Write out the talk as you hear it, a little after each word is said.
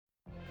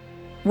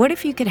What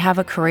if you could have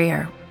a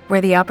career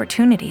where the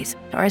opportunities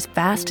are as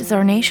vast as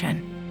our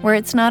nation, where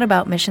it's not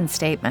about mission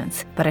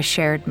statements, but a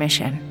shared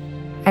mission?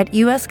 At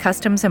U.S.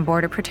 Customs and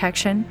Border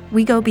Protection,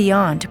 we go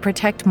beyond to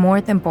protect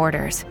more than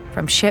borders.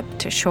 From ship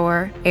to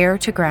shore, air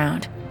to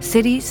ground,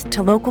 cities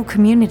to local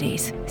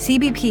communities,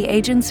 CBP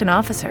agents and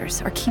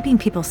officers are keeping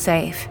people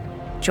safe.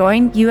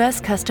 Join U.S.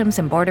 Customs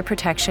and Border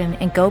Protection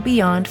and go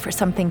beyond for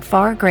something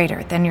far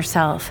greater than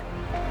yourself.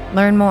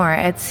 Learn more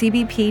at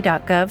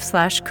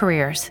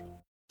cbp.gov/careers.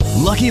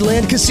 Lucky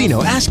Land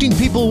Casino, asking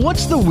people,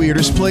 what's the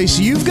weirdest place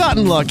you've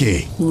gotten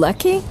lucky?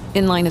 Lucky?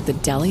 In line at the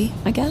deli,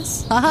 I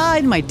guess? Aha,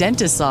 in my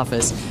dentist's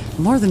office.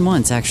 More than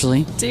once,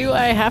 actually. Do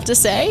I have to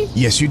say?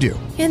 Yes, you do.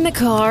 In the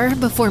car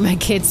before my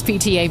kids'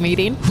 PTA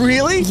meeting.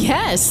 Really?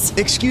 Yes.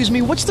 Excuse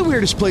me, what's the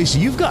weirdest place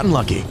you've gotten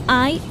lucky?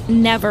 I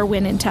never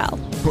win and tell.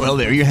 Well,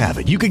 there you have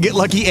it. You can get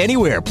lucky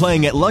anywhere,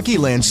 playing at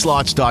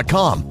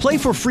LuckyLandSlots.com. Play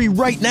for free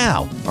right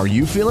now. Are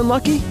you feeling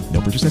lucky?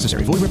 No purchase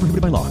necessary. Void where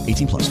prohibited by law.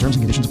 18+. Terms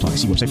and conditions apply.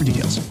 See website for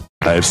details.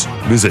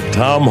 Visit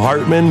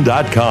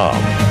TomHartman.com.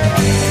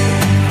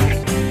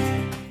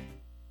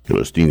 You're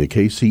listening to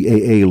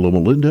KCAA Loma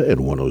Linda at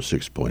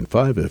 106.5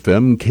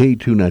 FM,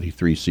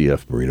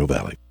 K293CF Moreno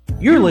Valley.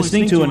 You're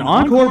listening to an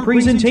encore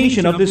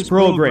presentation of this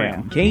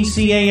program,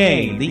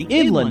 KCAA, the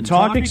Inland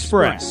Talk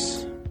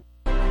Express.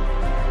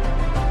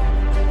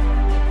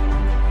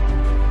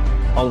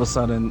 All of a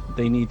sudden,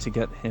 they need to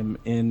get him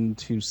in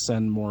to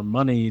send more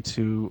money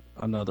to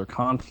another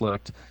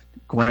conflict.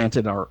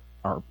 Granted, our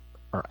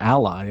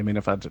ally, I mean,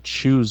 if I had to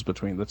choose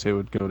between the two, it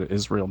would go to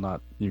Israel,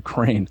 not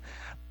Ukraine.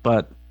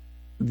 But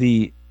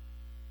the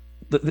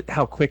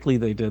how quickly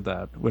they did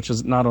that, which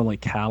is not only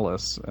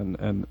callous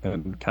and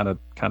kind of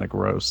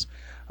gross,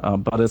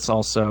 but it's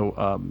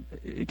also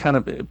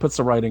it puts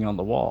the writing on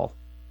the wall.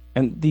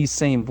 And these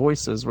same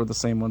voices were the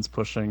same ones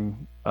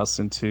pushing us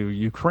into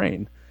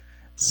Ukraine.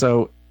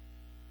 So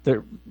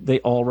they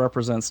all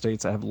represent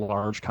states that have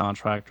large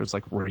contractors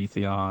like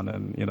Raytheon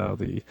and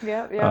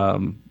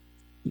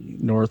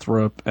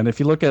Northrop. And if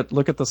you look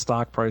at the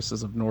stock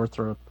prices of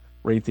Northrop,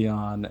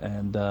 Raytheon,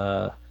 and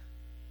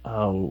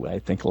I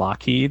think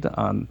Lockheed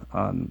on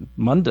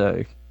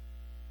Monday,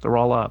 they're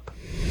all up.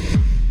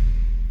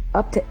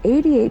 Up to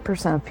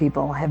 88% of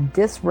people have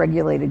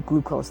dysregulated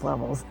glucose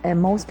levels, and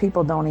most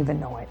people don't even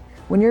know it.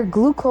 When your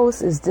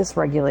glucose is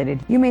dysregulated,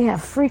 you may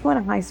have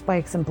frequent high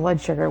spikes in blood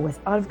sugar with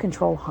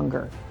out-of-control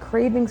hunger,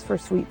 cravings for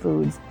sweet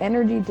foods,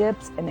 energy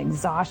dips, and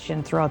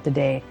exhaustion throughout the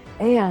day.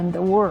 And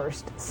the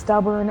worst,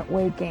 stubborn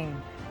weight gain.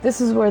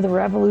 This is where the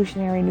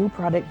revolutionary new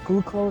product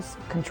Glucose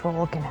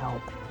Control can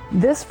help.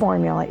 This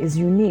formula is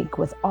unique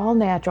with all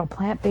natural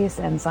plant-based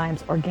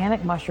enzymes,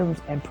 organic mushrooms,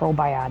 and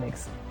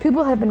probiotics.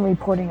 People have been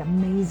reporting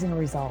amazing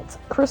results.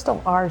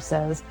 Crystal R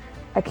says,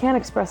 I can't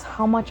express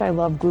how much I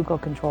love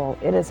Glucose Control.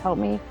 It has helped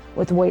me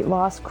with weight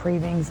loss,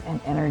 cravings, and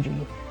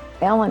energy.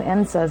 Alan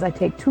N says, I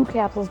take 2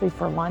 capsules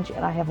before lunch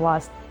and I have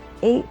lost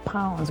 8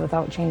 pounds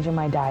without changing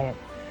my diet.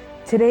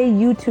 Today,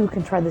 you too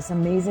can try this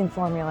amazing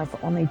formula for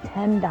only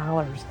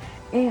 $10,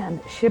 and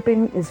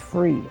shipping is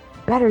free.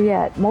 Better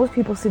yet, most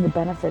people see the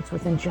benefits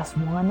within just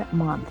 1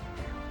 month.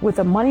 With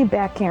a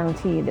money-back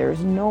guarantee,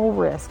 there's no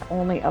risk,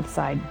 only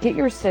upside. Get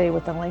yours today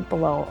with the link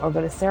below or go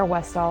to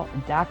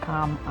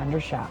sarahwestall.com under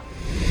shop.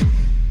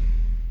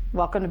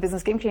 Welcome to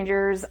Business Game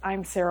Changers.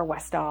 I'm Sarah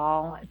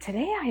Westall.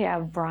 Today I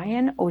have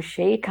Brian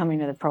O'Shea coming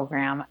to the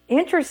program.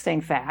 Interesting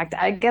fact,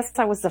 I guess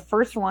I was the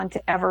first one to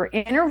ever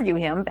interview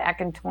him back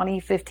in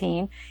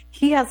 2015.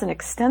 He has an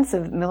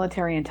extensive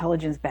military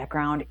intelligence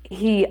background.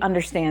 He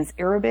understands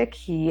Arabic.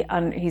 He's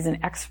an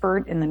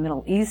expert in the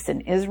Middle East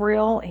and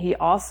Israel. He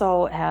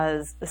also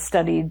has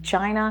studied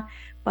China,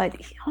 but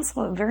he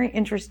also a very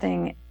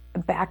interesting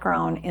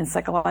background in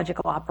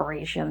psychological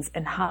operations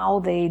and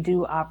how they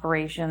do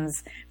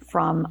operations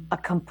from a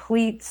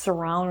complete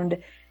surround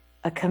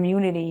a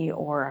community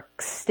or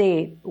a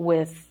state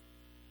with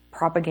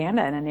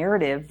propaganda and a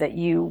narrative that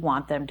you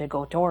want them to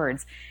go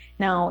towards.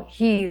 Now,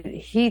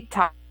 we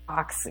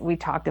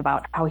talked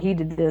about how he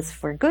did this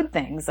for good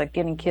things, like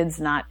getting kids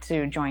not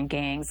to join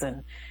gangs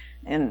and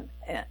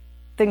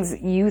things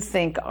that you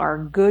think are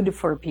good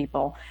for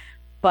people.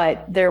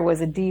 But there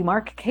was a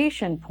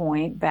demarcation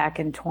point back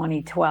in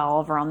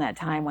 2012, around that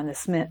time when the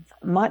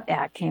Smith-Mudd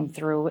Act came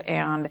through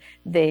and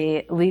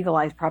they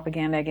legalized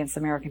propaganda against the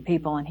American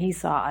people. And he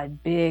saw a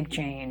big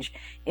change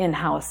in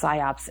how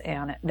PSYOPs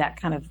and that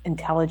kind of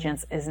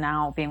intelligence is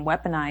now being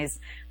weaponized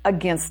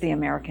against the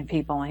American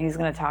people. And he's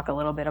going to talk a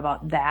little bit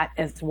about that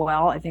as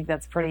well. I think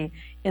that's pretty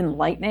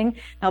enlightening.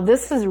 Now,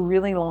 this is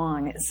really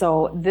long,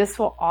 so this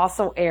will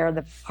also air,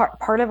 the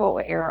part of it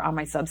will air on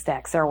my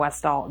Substack,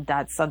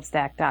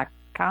 sarahwestall.substack.com.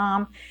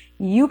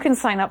 You can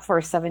sign up for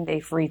a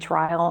 7-day free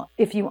trial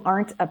if you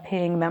aren't a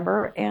paying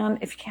member. And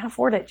if you can't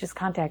afford it, just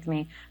contact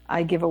me.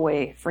 I give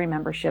away free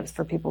memberships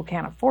for people who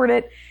can't afford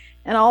it.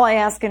 And all I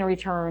ask in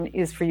return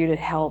is for you to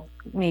help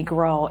me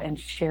grow and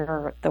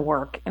share the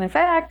work. And in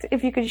fact,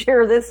 if you could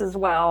share this as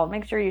well,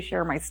 make sure you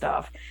share my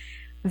stuff.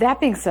 That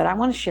being said, I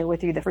want to share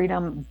with you the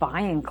Freedom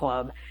Buying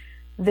Club.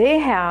 They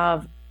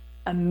have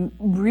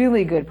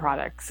really good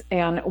products.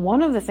 And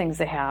one of the things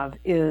they have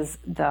is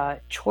the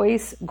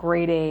Choice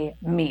Grade A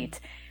meat.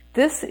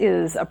 This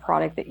is a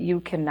product that you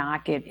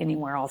cannot get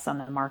anywhere else on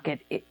the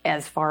market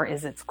as far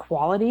as its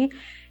quality.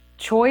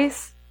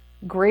 Choice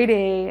Grade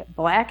A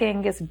Black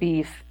Angus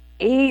beef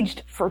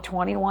aged for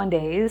 21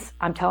 days.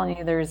 I'm telling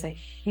you, there's a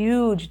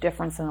huge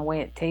difference in the way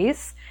it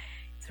tastes.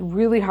 It's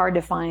really hard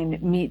to find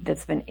meat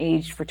that's been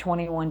aged for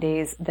 21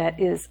 days that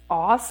is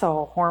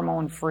also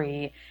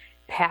hormone-free,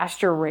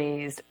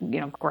 pasture-raised,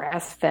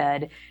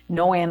 grass-fed,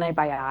 no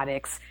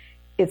antibiotics.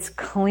 It's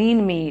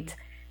clean meat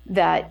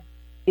that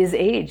is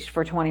aged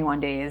for 21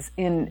 days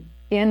in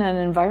an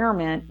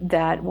environment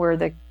where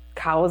the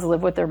cows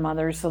live with their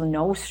mothers, so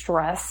no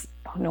stress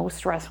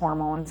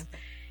hormones.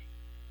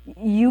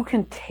 You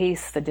can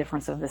taste the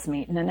difference of this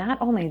meat. And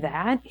not only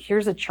that,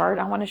 here's a chart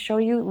I want to show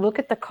you. Look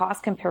at the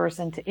cost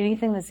comparison to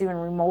anything that's even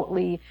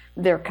remotely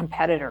their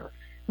competitor.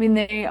 I mean,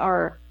 they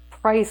are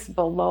priced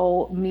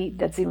below meat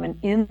that's even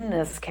in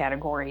this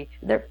category.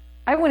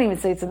 I wouldn't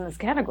even say it's in this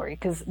category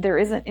because there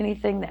isn't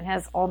anything that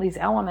has all these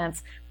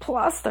elements,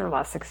 plus they're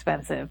less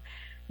expensive.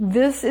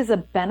 This is a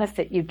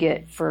benefit you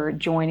get for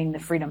joining the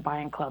Freedom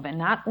Buying Club. And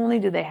not only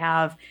do they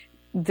have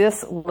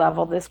this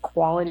level, this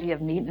quality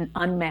of meat and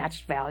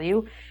unmatched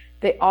value,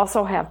 they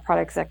also have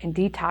products that can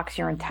detox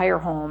your entire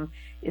home.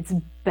 It's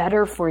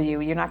better for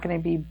you. You're not going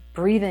to be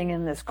breathing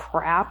in this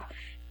crap.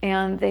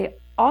 And they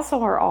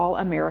also are all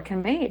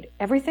American made.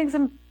 Everything's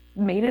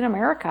made in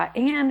America,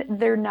 and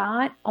they're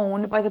not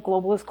owned by the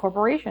globalist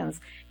corporations.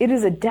 It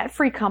is a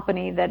debt-free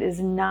company that is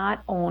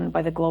not owned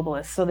by the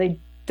globalists, so they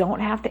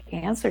don't have to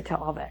answer to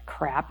all that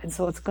crap, and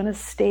so it's going to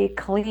stay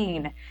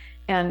clean.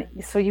 And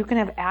so you can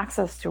have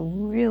access to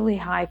really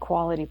high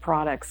quality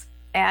products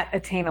at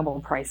attainable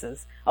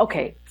prices.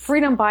 Okay,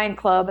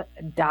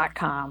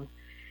 freedombuyingclub.com.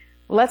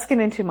 Let's get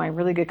into my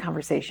really good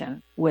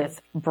conversation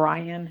with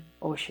Brian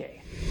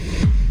O'Shea.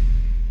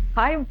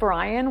 Hi,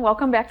 Brian.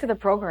 Welcome back to the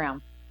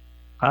program.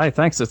 Hi,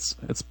 thanks.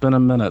 It's been a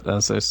minute,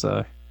 as they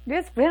say.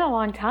 It's been a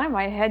long time.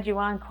 I had you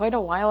on quite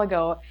a while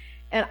ago.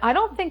 And I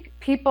don't think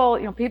people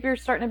are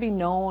starting to be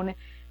known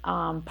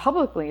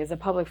publicly as a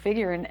public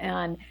figure.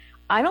 And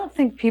I don't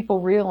think people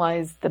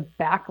realize the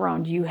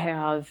background you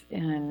have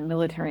in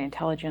military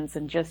intelligence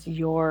and just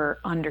your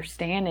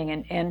understanding.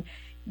 And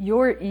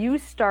you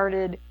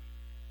started,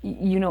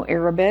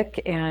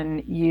 Arabic,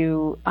 and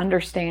you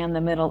understand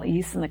the Middle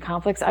East and the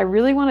conflicts. I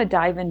really want to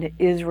dive into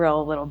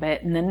Israel a little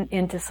bit and then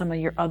into some of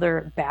your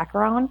other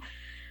background,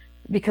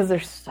 because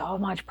there's so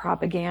much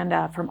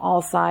propaganda from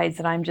all sides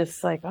that I'm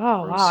just like,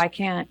 oh, wow, I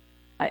can't,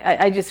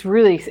 I just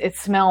really, it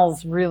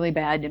smells really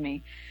bad to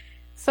me.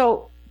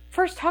 So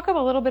first, talk a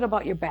little bit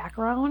about your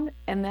background,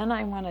 and then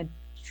I want to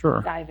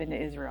dive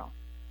into Israel.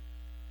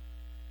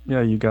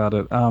 Yeah, you got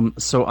it.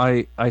 So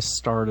I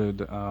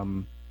started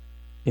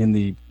in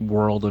the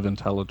world of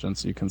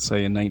intelligence, you can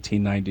say, in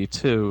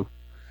 1992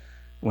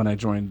 when I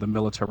joined the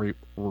military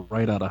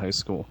right out of high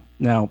school.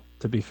 Now,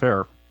 to be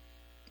fair,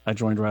 I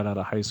joined right out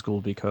of high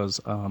school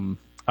because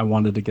I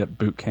wanted to get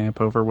boot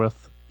camp over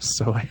with,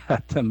 so I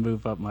had to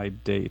move up my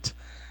date.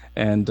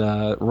 And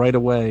right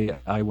away,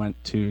 I went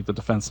to the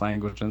Defense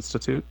Language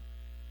Institute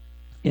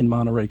in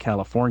Monterey,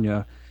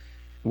 California,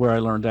 where I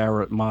learned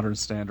Modern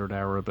Standard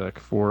Arabic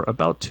for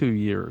about 2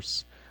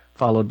 years,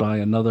 followed by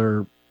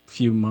another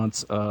few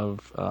months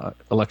of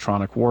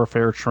electronic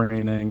warfare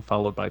training,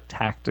 followed by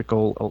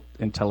tactical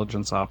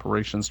intelligence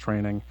operations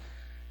training,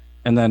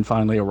 and then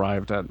finally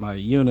arrived at my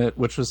unit,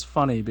 which was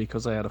funny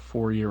because I had a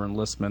 4-year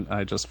enlistment.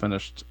 I just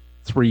finished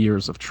 3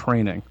 years of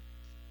training.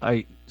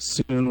 I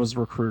soon was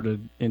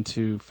recruited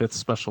into 5th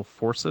Special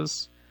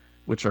Forces,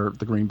 which are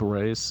the Green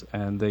Berets,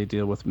 and they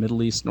deal with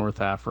Middle East, North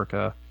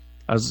Africa.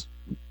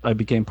 I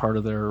became part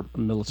of their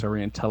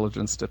military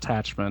intelligence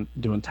detachment,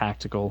 doing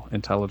tactical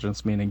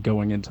intelligence, meaning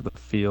going into the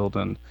field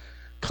and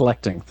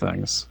collecting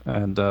things.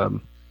 And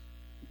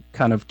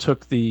kind of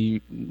took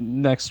the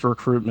next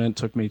recruitment,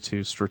 took me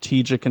to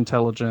strategic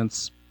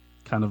intelligence,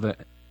 kind of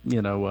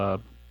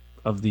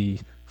of the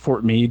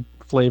Fort Meade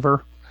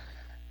flavor.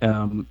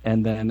 And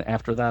then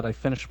after that, I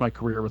finished my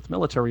career with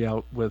military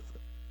out with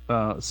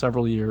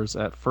several years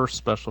at 1st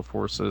Special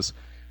Forces,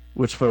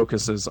 which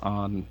focuses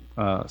on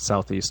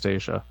Southeast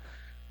Asia.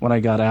 When I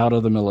got out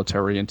of the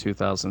military in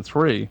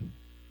 2003,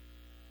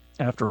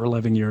 after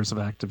 11 years of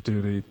active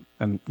duty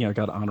and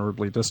got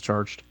honorably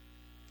discharged,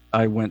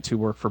 I went to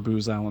work for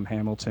Booz Allen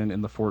Hamilton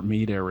in the Fort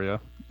Meade area,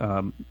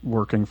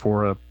 working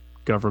for a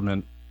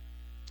government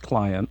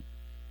client,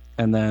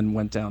 and then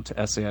went down to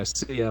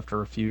SAIC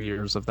after a few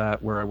years of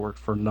that, where I worked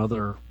for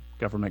another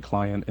government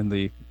client in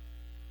the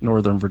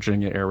Northern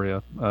Virginia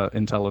area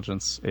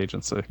intelligence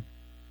agency.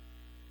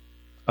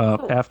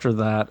 After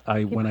that,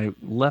 when I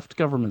left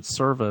government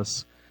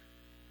service,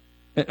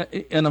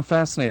 and I'm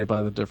fascinated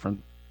by the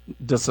different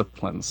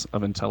disciplines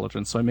of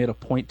intelligence, so I made a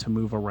point to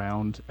move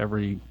around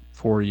every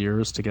 4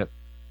 years to get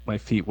my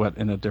feet wet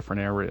in a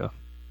different area.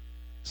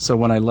 So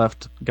when I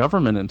left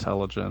government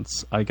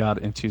intelligence, I got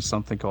into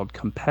something called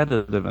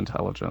competitive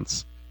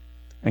intelligence.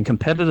 And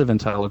competitive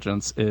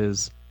intelligence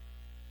is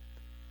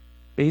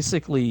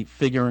basically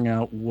figuring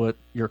out what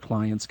your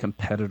client's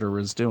competitor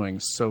is doing.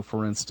 So,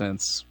 for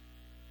instance,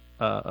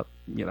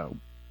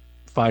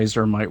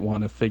 Pfizer might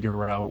want to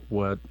figure out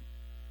what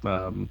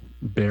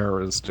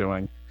Bayer is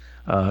doing.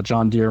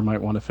 John Deere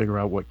might want to figure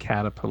out what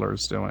Caterpillar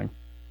is doing.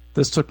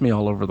 This took me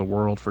all over the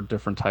world for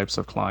different types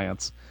of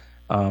clients.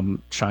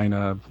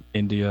 China,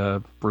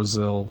 India,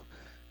 Brazil,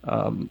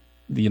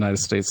 the United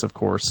States, of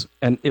course.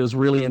 And it was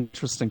really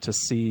interesting to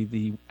see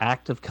the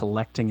act of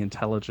collecting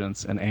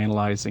intelligence and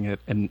analyzing it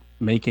and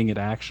making it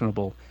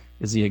actionable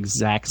is the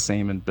exact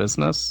same in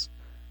business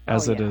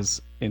as it is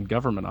in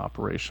government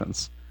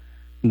operations.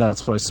 And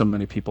that's why so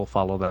many people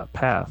follow that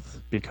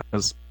path,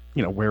 because,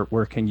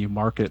 where can you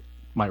market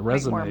my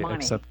resume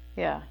except...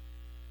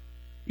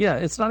 Yeah,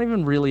 it's not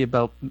even really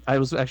about... I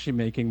was actually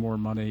making more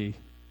money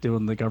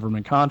doing the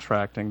government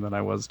contracting than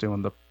I was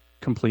doing the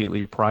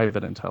completely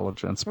private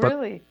intelligence.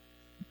 Really?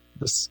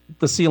 But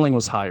the ceiling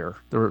was higher.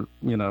 There were,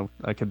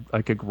 I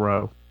could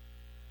grow.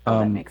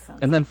 That makes sense.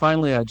 And then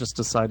finally, I just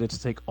decided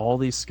to take all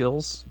these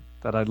skills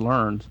that I'd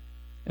learned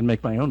and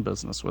make my own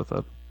business with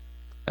it.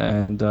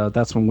 And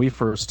that's when we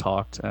first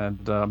talked.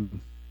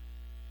 And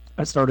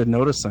I started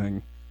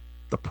noticing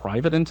the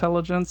private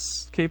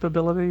intelligence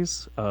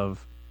capabilities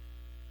of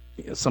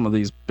some of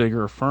these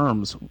bigger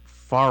firms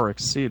far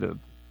exceeded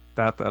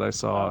that I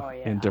saw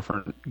in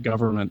different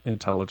government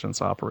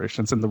intelligence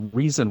operations. And the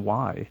reason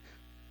why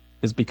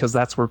is because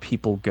that's where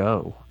people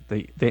go.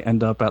 They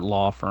end up at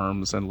law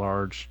firms and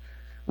large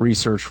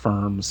research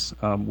firms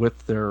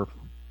with their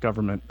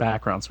government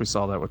backgrounds. We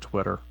saw that with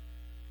Twitter.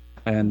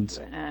 And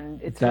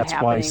it's that's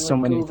why so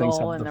many Google things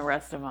have and the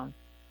rest of them.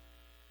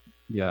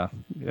 Yeah.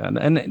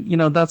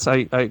 And that's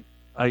I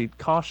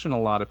caution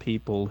a lot of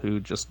people who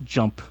just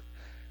jump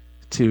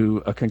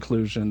to a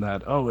conclusion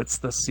that, it's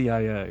the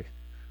CIA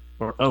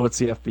or, it's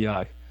the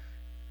FBI.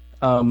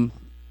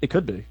 It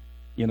could be,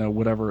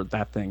 whatever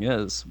that thing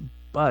is.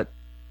 But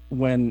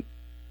when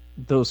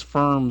those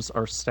firms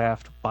are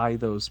staffed by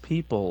those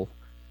people,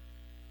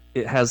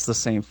 it has the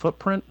same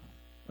footprint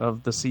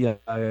of the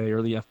CIA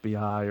or the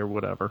FBI or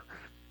whatever,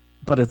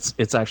 but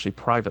it's actually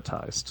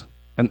privatized.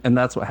 And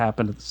that's what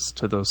happened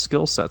to those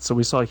skill sets. So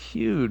we saw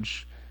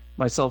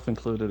myself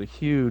included, a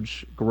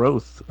huge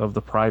growth of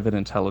the private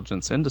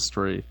intelligence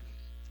industry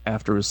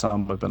after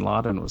Osama bin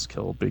Laden was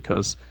killed,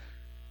 because,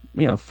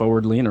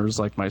 forward leaners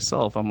like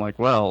myself, I'm like,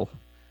 well,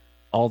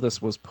 all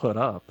this was put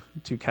up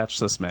to catch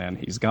this man.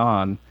 He's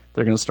gone.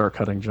 They're going to start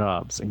cutting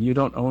jobs, and you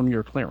don't own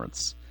your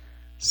clearance.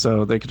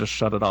 So they could just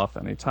shut it off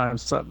anytime.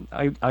 So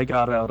I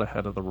got out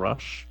ahead of the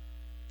rush.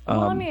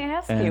 Well, let me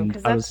ask you,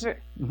 because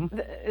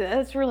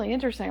that's really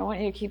interesting. I want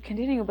you to keep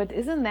continuing, but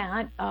isn't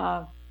that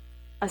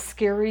a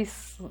scary,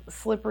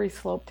 slippery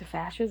slope to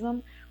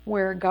fascism,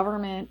 where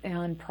government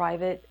and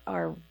private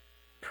are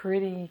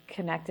pretty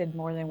connected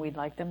more than we'd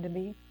like them to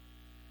be?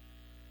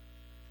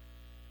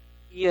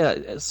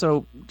 Yeah,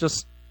 so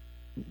just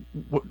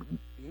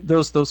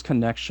those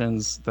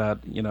connections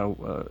that,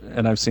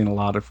 and I've seen a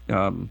lot of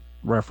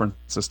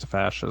references to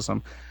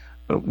fascism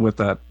with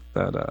that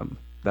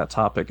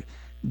topic.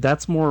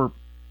 That's more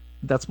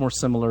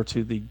similar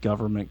to the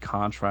government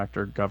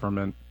contractor,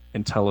 government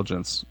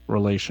intelligence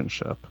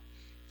relationship.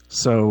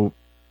 So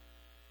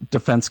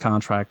defense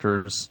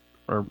contractors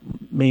are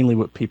mainly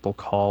what people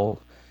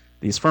call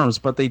these firms,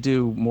 but they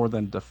do more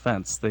than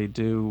defense. They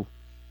do,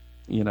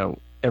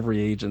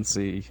 every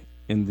agency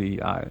in the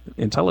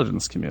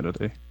intelligence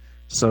community.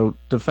 So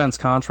defense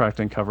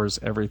contracting covers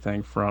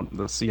everything from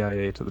the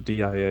CIA to the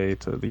DIA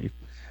to the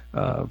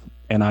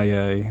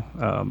NIA,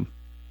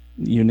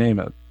 you name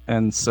it.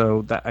 And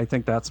so I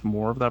think that's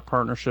more of that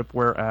partnership,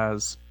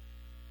 whereas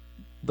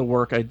the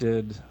work I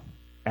did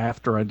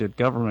after I did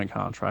government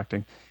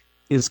contracting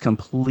is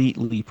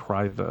completely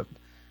private,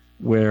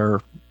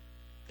 where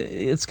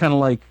it's kind of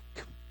like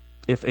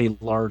if a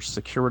large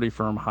security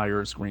firm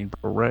hires Green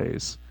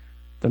Berets,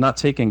 they're not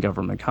taking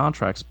government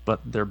contracts, but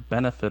they're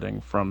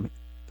benefiting from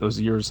those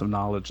years of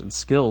knowledge and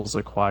skills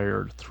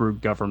acquired through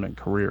government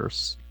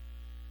careers.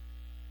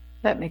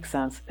 That makes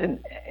sense.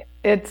 And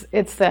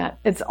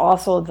it's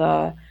also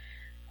the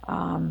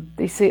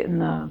they see it in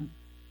the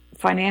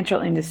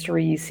financial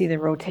industry. You see the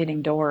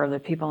rotating door of the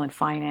people in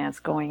finance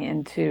going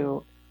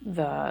into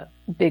the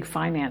big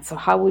finance. So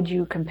how would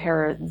you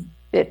compare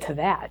it to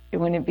that?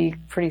 Wouldn't it be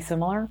pretty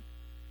similar?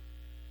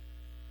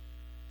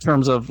 In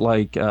terms of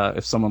like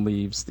if someone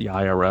leaves the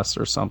IRS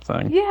or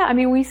something. Yeah, I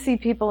mean, we see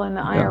people in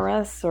the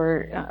IRS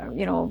or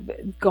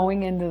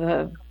going into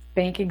the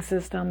banking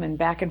system and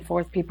back and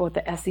forth. People with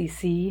the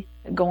SEC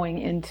going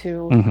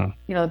into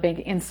the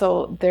banking, and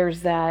so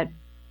there's that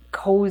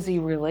cozy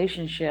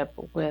relationship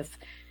with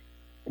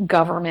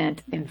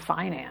government and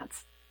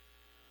finance.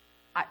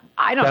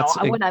 I don't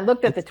know. When I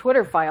looked at the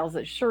Twitter files,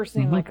 it sure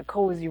seemed like a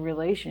cozy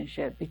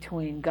relationship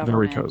between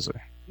government. Very cozy.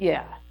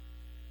 Yeah.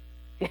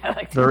 Yeah,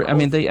 like very. I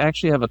mean, they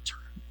actually have a.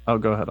 Oh,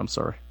 go ahead. I'm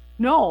sorry.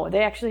 No,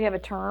 they actually have a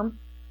term.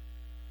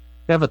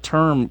 They have a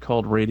term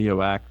called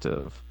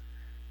radioactive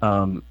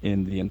in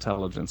the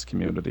intelligence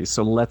community.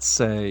 So let's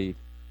say,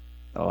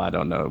 I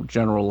don't know,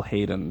 General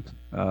Hayden,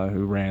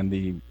 who ran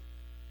the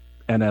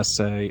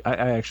NSA. I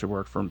actually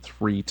worked for him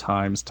 3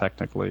 times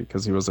technically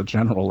because he was a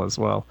general as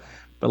well.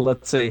 But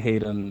let's say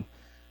Hayden,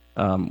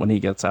 when he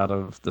gets out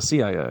of the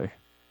CIA,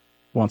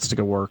 wants to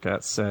go work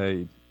at,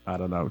 say, I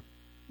don't know,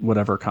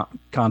 whatever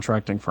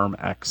contracting firm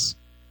X.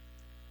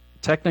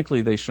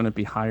 Technically, they shouldn't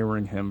be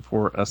hiring him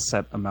for a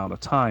set amount of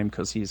time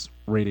because he's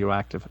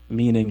radioactive,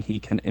 meaning he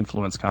can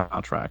influence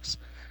contracts.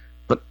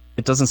 But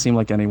it doesn't seem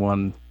like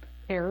anyone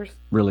cares,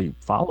 really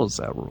follows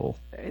that rule.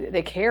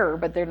 They care,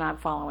 but they're not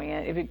following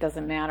it. If it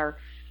doesn't matter.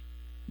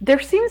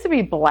 There seems to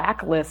be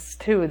blacklists,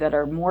 too, that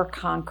are more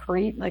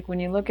concrete. Like when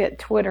you look at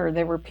Twitter,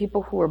 there were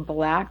people who were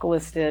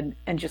blacklisted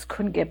and just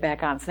couldn't get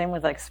back on. Same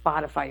with like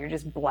Spotify. You're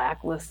just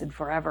blacklisted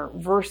forever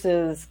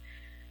versus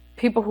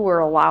people who are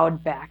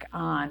allowed back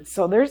on.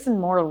 So there's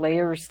some more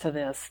layers to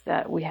this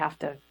that we have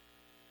to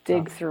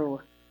dig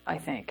through, I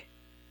think.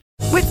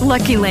 With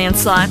Lucky Land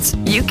Slots,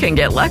 you can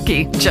get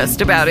lucky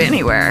just about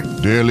anywhere.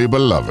 Dearly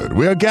beloved,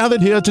 we are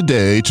gathered here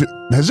today to...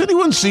 Has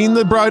anyone seen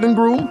the bride and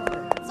groom?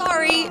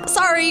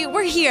 Sorry,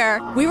 we're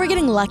here. We were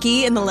getting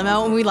lucky in the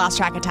limo and we lost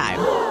track of time.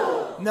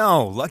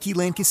 No, Lucky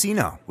Land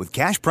Casino, with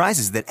cash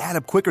prizes that add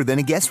up quicker than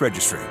a guest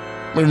registry.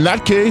 In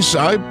that case,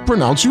 I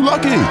pronounce you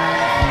lucky.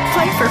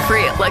 Play for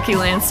free at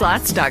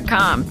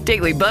LuckyLandSlots.com.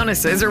 Daily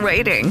bonuses are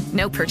waiting.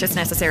 No purchase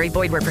necessary.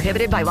 Void where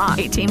prohibited by law.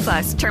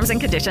 18+. Terms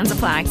and conditions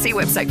apply. See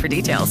website for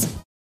details.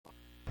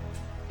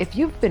 If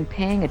you've been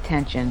paying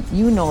attention,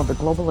 you know the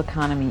global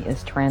economy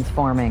is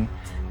transforming.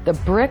 The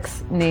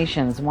BRICS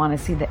nations want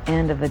to see the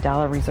end of the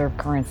dollar reserve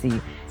currency,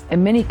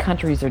 and many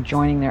countries are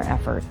joining their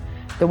effort.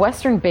 The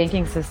Western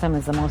banking system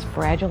is the most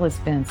fragile it's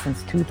been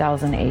since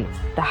 2008.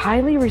 The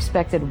highly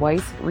respected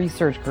Weiss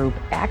Research Group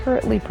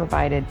accurately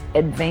provided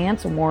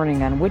advance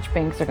warning on which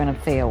banks are going to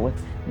fail with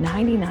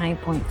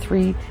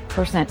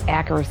 99.3%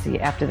 accuracy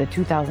after the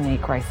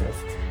 2008 crisis.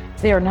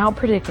 They are now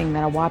predicting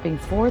that a whopping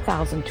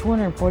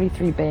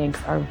 4,243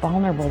 banks are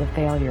vulnerable to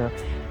failure,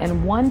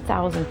 and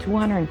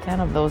 1,210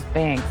 of those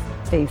banks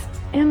face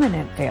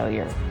imminent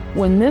failure.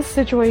 When this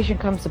situation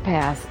comes to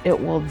pass, it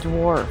will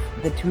dwarf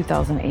the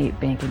 2008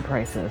 banking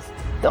crisis.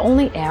 The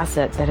only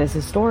asset that has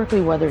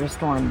historically weathered a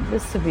storm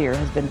this severe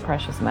has been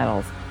precious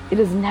metals. It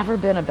has never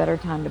been a better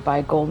time to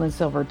buy gold and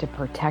silver to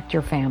protect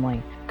your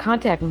family.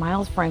 Contact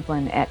Miles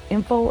Franklin at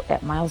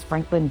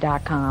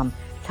info@milesfranklin.com.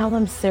 Tell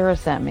them Sarah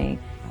sent me,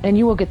 and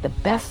you will get the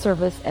best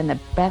service and the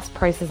best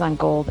prices on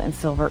gold and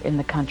silver in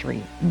the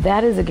country.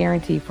 That is a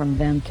guarantee from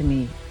them to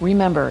me.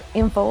 Remember,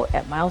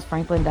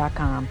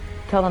 info@milesfranklin.com.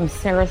 Tell them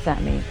Sarah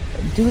sent me.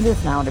 Do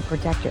this now to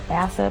protect your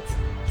assets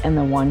and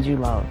the ones you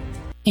love.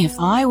 If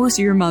I was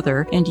your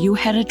mother and you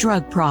had a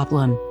drug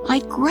problem,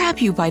 I'd grab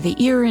you by the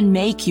ear and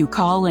make you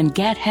call and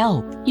get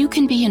help. You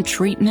can be in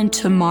treatment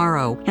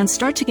tomorrow and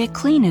start to get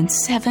clean in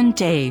 7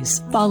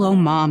 days. Follow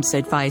Mom's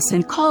advice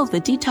and call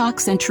the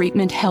Detox and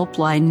Treatment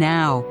Helpline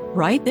now.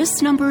 Write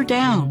this number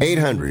down.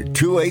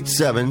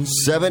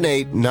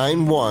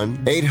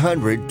 800-287-7891.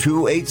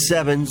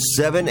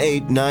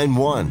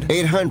 800-287-7891.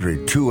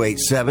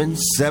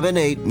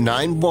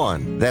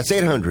 800-287-7891. That's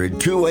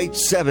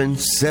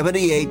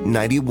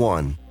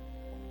 800-287-7891.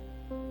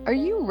 Are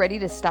you ready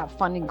to stop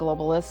funding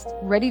globalists?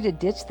 Ready to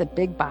ditch the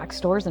big box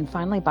stores and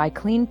finally buy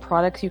clean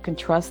products you can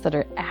trust that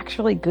are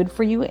actually good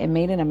for you and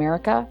made in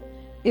America?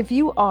 If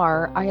you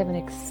are, I have an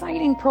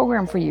exciting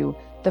program for you,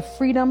 the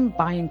Freedom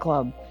Buying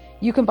Club.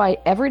 You can buy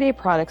everyday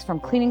products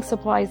from cleaning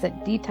supplies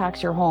that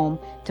detox your home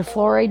to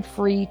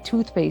fluoride-free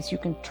toothpaste you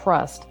can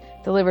trust,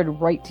 delivered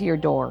right to your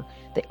door.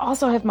 They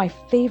also have my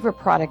favorite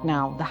product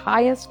now, the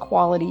highest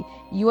quality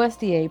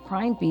USDA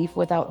prime beef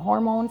without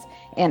hormones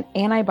and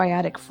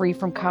antibiotic free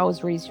from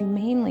cows raised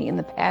humanely in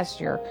the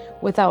pasture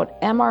without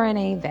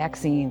mRNA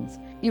vaccines.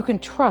 You can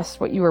trust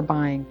what you are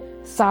buying,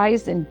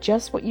 sized in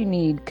just what you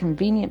need,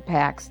 convenient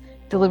packs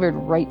delivered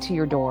right to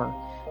your door.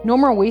 No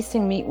more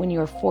wasting meat when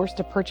you are forced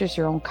to purchase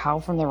your own cow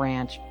from the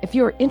ranch. If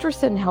you are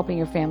interested in helping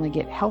your family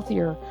get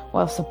healthier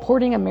while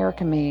supporting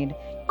American made,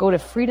 go to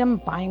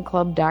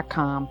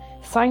freedombuyingclub.com,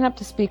 sign up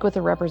to speak with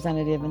a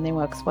representative, and they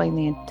will explain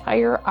the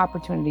entire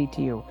opportunity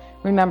to you.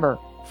 Remember,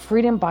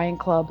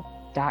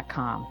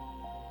 freedombuyingclub.com.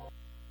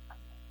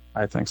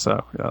 I think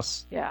so,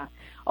 yes. Yeah.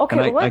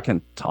 Okay, and I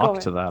can talk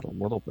to that a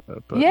little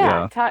bit. But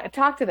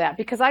talk to that,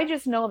 because I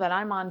just know that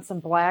I'm on some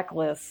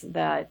blacklists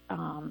that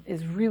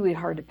is really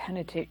hard to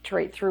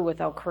penetrate through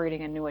without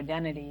creating a new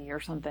identity or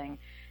something.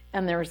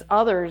 And there's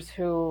others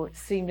who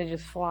seem to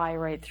just fly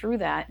right through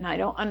that, and I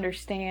don't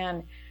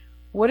understand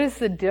what is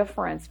the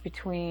difference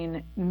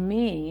between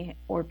me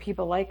or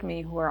people like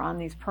me who are on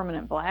these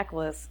permanent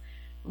blacklists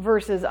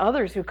versus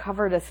others who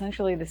covered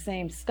essentially the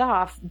same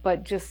stuff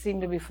but just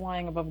seem to be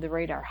flying above the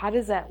radar. How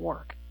does that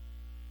work?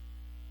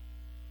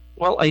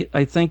 Well,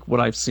 I think what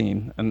I've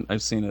seen, and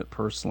I've seen it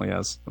personally,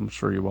 as I'm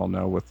sure you all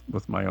know,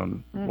 with my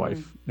own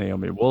wife,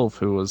 Naomi Wolf,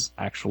 who was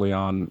actually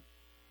on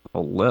a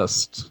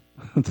list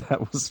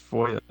that was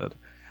FOIA'd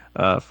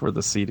for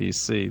the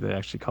CDC. They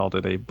actually called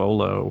it a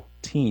BOLO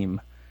team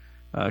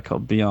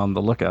called Be on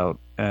the Lookout,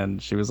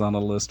 and she was on a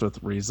list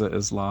with Riza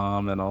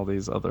Islam and all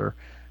these other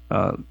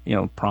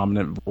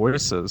prominent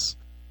voices.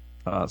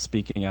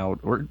 speaking out,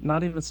 or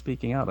not even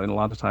speaking out, and a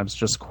lot of times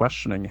just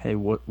questioning, hey,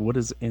 what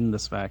is in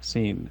this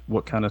vaccine?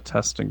 What kind of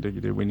testing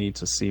do we need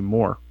to see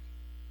more?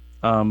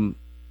 And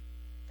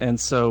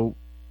so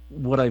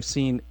what I've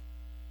seen,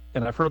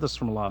 and I've heard this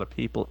from a lot of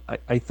people,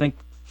 I think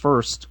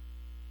first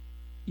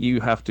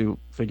you have to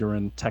figure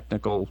in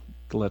technical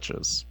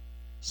glitches.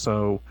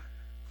 So,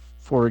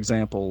 for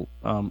example,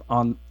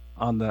 on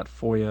that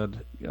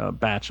FOIA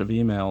batch of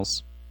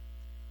emails,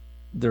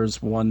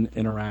 there's one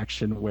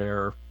interaction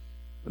where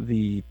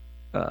the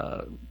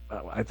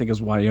I think it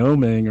was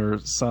Wyoming or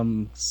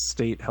some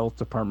state health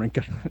department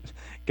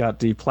got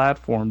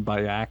deplatformed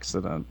by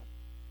accident,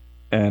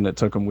 and it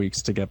took them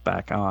weeks to get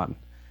back on.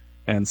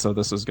 And so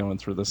this was going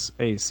through this,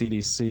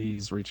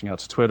 CDC's reaching out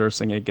to Twitter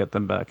saying, hey, get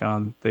them back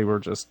on. They were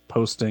just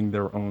posting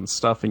their own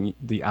stuff, and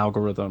the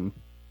algorithm,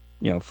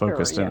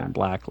 focused in and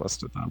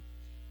blacklisted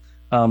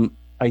them.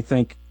 I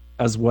think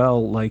as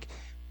well,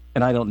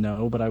 and I don't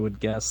know, but I would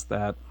guess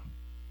that,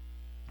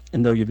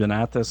 and though you've been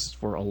at this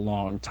for a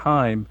long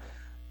time,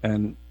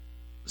 and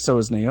so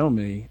is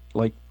Naomi,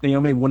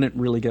 Naomi wouldn't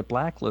really get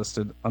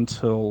blacklisted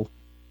until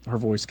her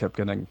voice kept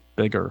getting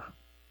bigger.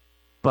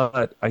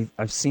 But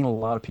I've seen a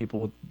lot of people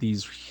with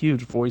these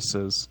huge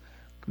voices,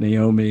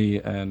 Naomi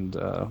and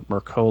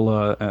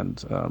Mercola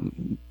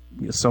and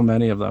so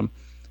many of them,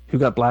 who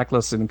got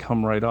blacklisted and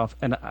come right off.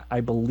 And I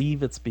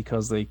believe it's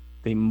because they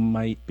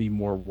might be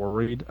more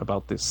worried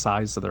about the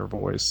size of their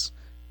voice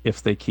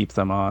if they keep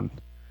them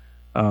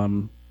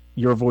on.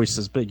 Your voice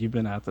is big. You've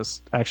been at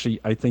this. Actually,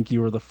 I think you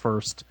were the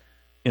first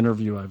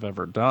interview I've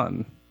ever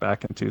done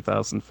back in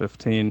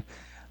 2015.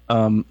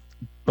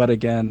 But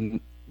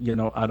again,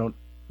 I don't,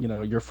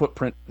 your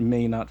footprint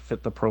may not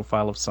fit the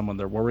profile of someone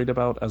they're worried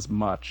about as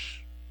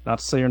much. Not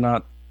to say you're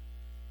not,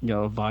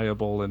 a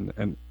viable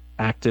and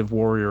active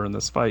warrior in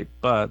this fight,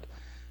 but,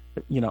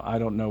 I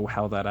don't know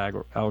how that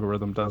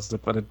algorithm does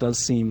it, but it does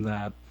seem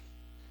that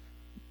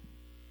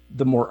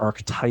the more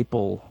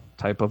archetypal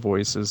type of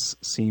voices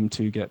seem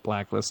to get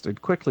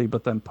blacklisted quickly,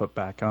 but then put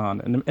back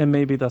on. And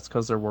maybe that's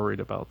because they're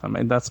worried about them.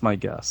 And that's my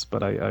guess,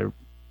 but I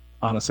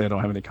honestly, I don't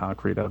have any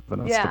concrete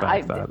evidence to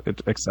back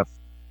that, except...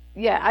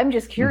 Yeah, I'm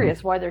just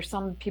curious why there's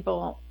some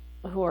people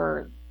who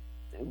are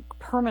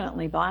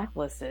permanently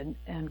blacklisted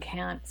and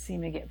can't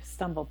seem to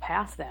stumble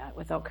past that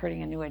without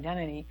creating a new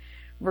identity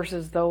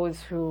versus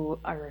those who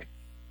are,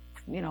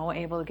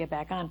 able to get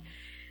back on.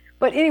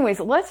 But anyways,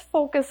 let's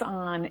focus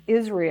on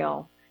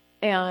Israel.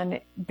 And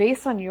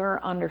based on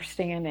your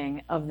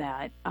understanding of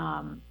that,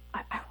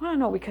 I want to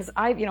know, because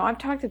I've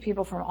talked to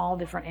people from all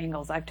different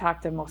angles. I've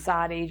talked to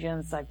Mossad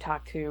agents. I've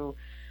talked to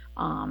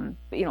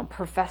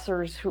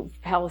professors,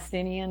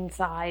 Palestinian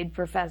side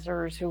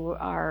professors who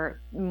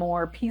are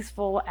more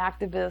peaceful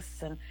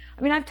activists. And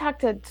I've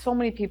talked to so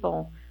many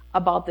people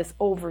about this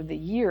over the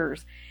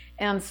years.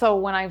 And so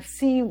when I've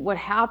seen what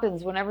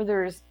happens whenever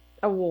there's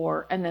a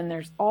war and then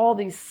there's all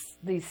these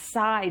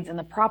sides and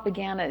the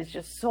propaganda is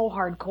just so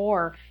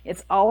hardcore,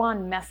 it's all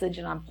on message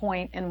and on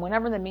point. And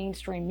whenever the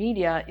mainstream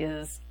media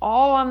is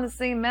all on the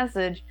same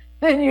message,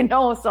 then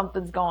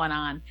something's going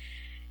on.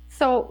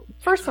 So,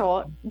 first of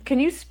all, can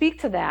you speak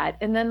to that?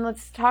 And then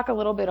let's talk a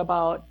little bit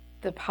about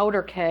the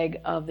powder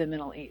keg of the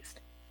Middle East.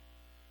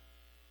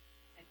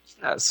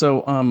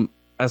 So,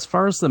 as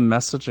far as the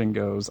messaging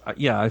goes,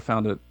 I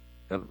found it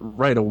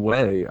right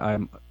away.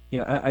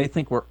 I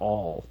think we're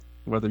all,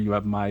 whether you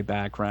have my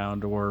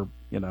background or,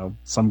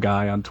 some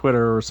guy on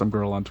Twitter or some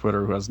girl on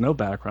Twitter who has no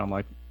background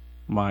like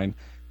mine,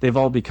 they've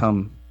all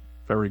become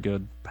very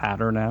good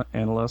pattern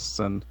analysts.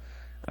 And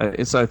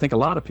so I think a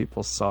lot of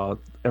people saw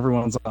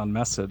everyone's on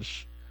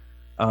message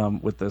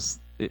with this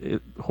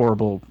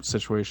horrible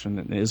situation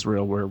in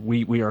Israel, where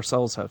we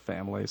ourselves have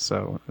families,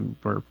 and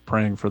we're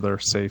praying for their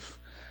safe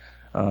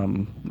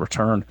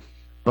return.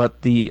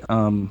 But the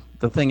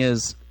thing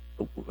is,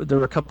 there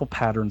were a couple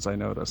patterns I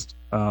noticed.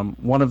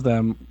 One of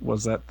them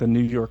was that the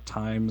New York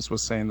Times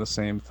was saying the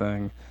same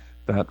thing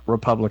that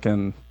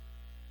Republican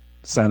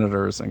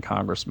senators and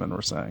congressmen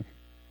were saying.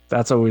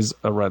 That's always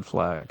a red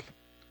flag,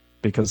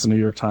 because the New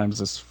York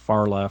Times is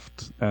far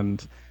left,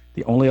 and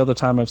the only other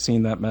time I've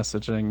seen that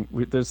messaging,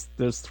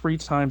 there's 3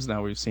 times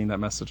now we've seen that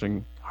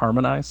messaging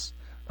harmonize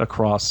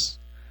across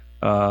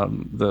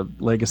the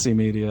legacy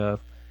media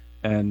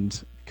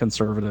and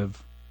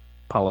conservative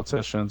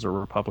politicians or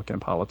Republican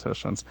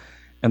politicians,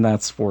 and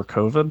that's for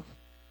COVID,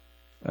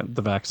 and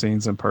the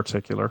vaccines in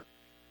particular,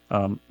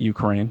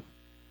 Ukraine,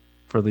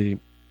 for the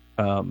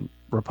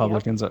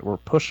Republicans that were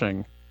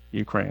pushing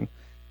Ukraine,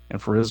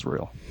 and for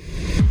Israel.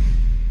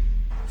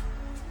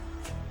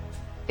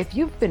 If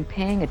you've been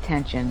paying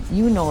attention,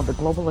 you know the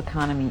global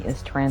economy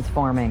is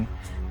transforming.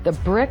 The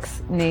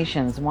BRICS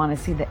nations want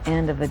to see the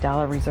end of the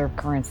dollar reserve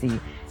currency,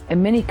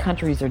 and many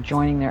countries are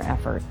joining their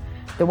effort.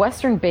 The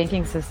Western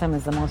banking system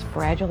is the most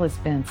fragile it's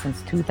been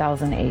since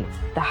 2008.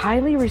 The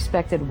highly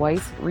respected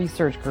Weiss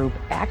Research Group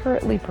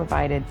accurately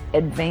provided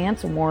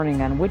advance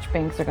warning on which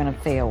banks are going to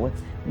fail with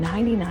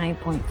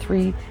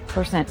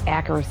 99.3%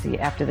 accuracy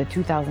after the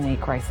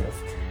 2008 crisis.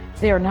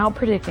 They are now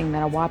predicting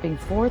that a whopping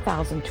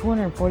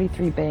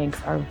 4,243 banks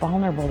are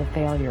vulnerable to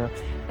failure,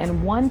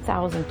 and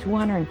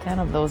 1,210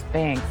 of those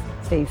banks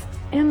face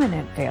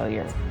imminent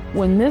failure.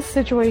 When this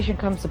situation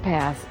comes to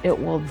pass, it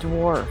will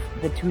dwarf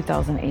the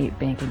 2008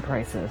 banking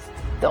crisis.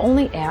 The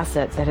only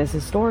asset that has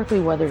historically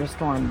weathered a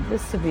storm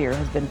this severe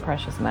has been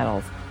precious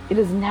metals. It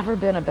has never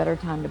been a better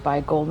time to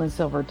buy gold and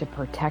silver to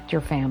protect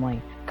your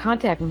family.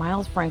 Contact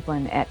Miles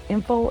Franklin at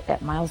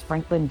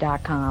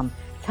info@milesfranklin.com.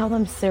 Tell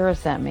them Sarah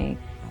sent me,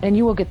 and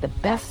you will get the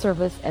best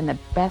service and the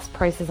best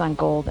prices on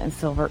gold and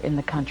silver in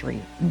the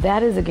country.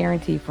 That is a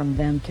guarantee from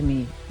them to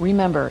me.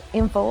 Remember,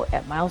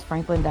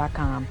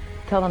 info@milesfranklin.com.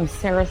 Tell them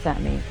Sarah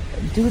sent me.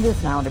 Do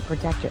this now to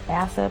protect your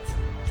assets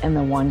and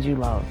the ones you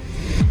love.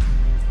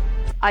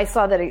 I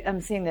saw that.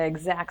 I'm seeing the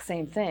exact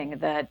same thing,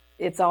 that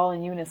it's all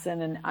in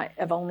unison, and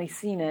I've only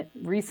seen it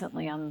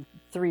recently on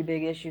 3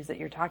 big issues that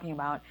you're talking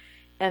about,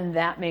 and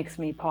that makes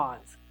me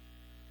pause.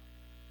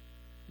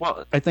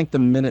 Well, I think the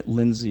minute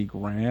Lindsey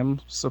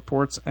Graham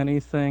supports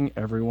anything,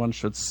 everyone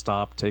should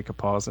stop, take a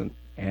pause, and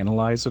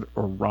analyze it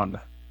or run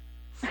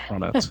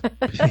from it,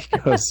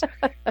 because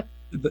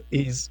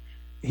he's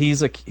the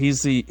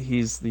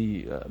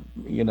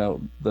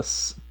the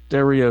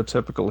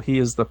stereotypical. He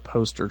is the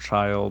poster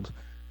child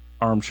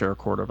armchair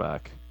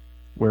quarterback,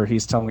 where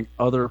he's telling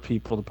other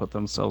people to put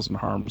themselves in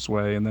harm's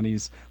way, and then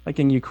he's like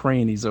in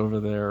Ukraine. He's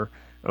over there.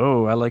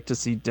 Oh, I like to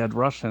see dead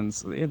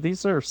Russians.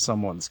 These are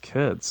someone's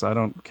kids. I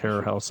don't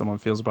care how someone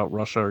feels about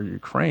Russia or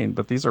Ukraine,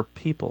 but these are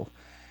people.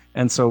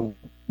 And so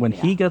when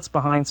he gets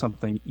behind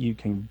something, you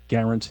can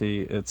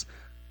guarantee it's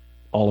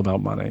all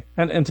about money.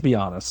 And to be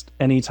honest,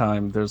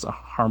 anytime there's a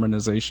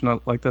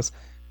harmonization like this,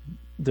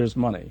 there's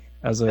money.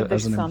 As an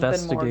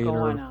investigator,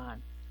 more going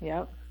on.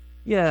 Yep.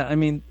 Yeah, I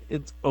mean,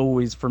 it's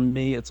always, for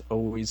me, it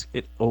always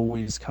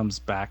comes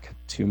back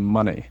to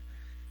money.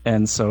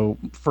 And so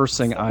first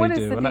thing I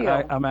do, and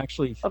I'm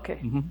actually...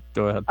 Okay.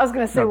 Go ahead. I was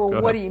going to say,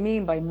 what do you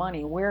mean by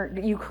money? Where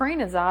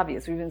Ukraine is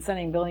obvious. We've been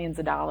sending billions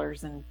of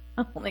dollars, and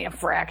only a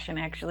fraction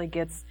actually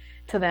gets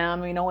to them.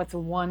 We know it's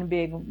one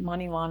big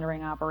money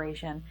laundering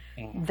operation.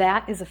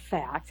 That is a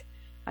fact.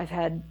 I've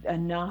had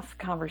enough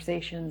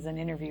conversations and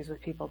interviews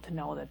with people to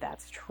know that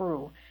that's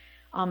true.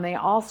 They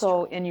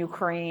also, in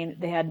Ukraine,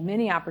 they had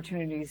many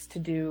opportunities to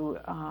do,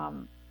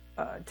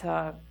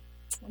 to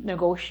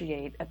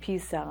negotiate a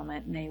peace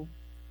settlement,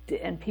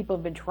 and people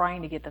have been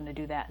trying to get them to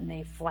do that, and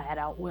they flat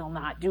out will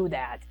not do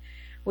that,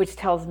 which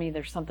tells me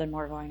there's something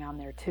more going on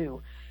there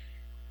too.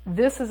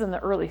 This is in the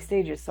early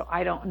stages, so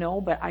I don't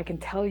know, but I can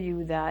tell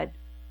you that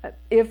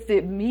if the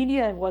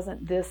media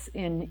wasn't this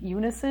in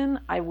unison,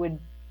 I would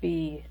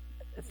be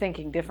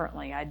thinking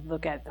differently. I'd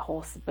look at the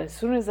whole, but as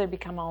soon as they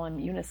become all in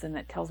unison,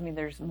 that tells me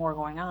there's more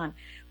going on.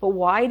 But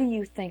why do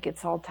you think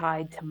it's all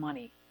tied to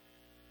money?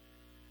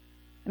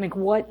 I mean,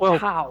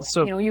 how?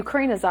 So,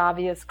 Ukraine is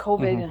obvious.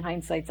 COVID in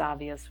hindsight's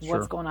obvious. Sure.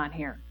 What's going on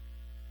here?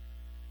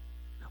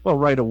 Well,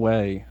 right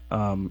away,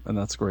 and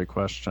that's a great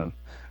question.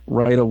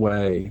 Right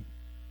away,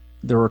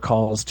 there were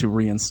calls to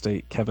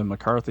reinstate Kevin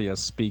McCarthy as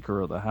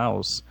Speaker of the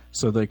House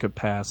so they could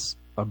pass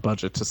a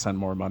budget to send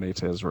more money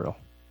to Israel.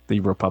 The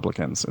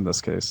Republicans, in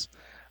this case.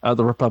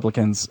 The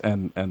Republicans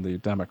and the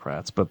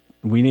Democrats. But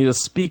we need a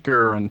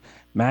speaker, and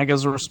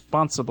MAGA's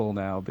responsible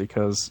now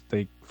because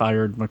they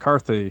fired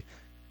McCarthy,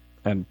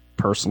 and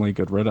personally,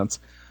 good riddance.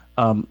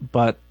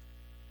 But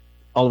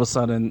all of a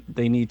sudden,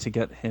 they need to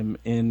get him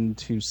in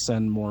to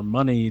send more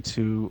money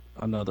to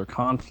another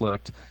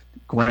conflict.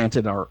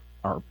 Granted, our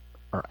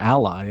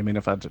ally, I mean,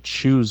 if I had to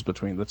choose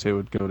between the two, it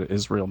would go to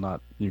Israel,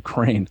 not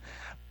Ukraine.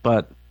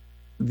 But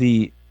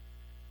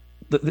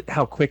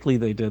how quickly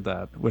they did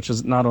that, which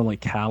is not only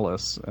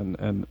callous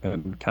and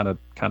kind of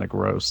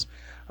gross,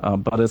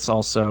 but it's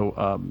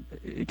also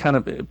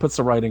it puts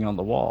the writing on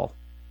the wall.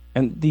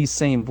 And these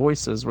same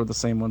voices were the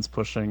same ones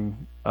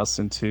pushing us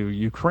into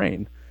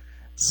Ukraine.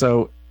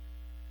 So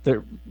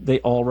they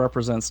all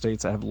represent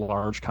states that have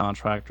large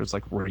contractors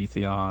like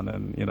Raytheon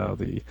and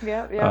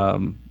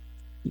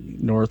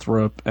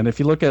Northrop. And if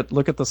you look at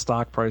the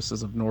stock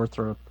prices of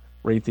Northrop,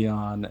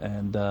 Raytheon,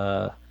 and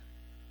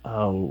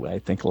I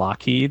think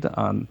Lockheed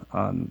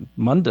on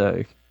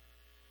Monday,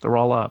 they're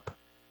all up.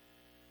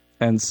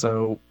 And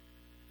so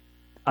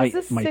Go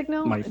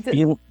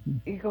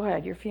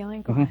ahead. Your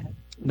feeling? Go ahead.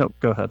 No,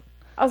 go ahead.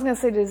 I was going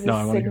to say, does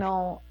this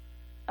signal,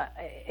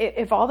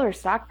 if all their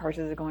stock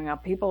prices are going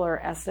up, people are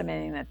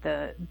estimating that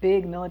the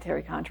big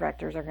military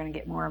contractors are going to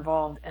get more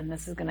involved, and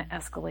this is going to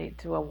escalate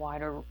to a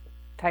wider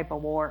type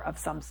of war of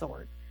some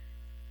sort.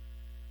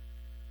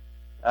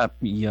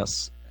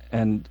 Yes.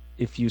 And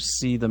if you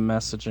see the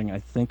messaging, I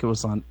think it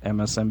was on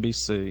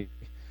MSNBC,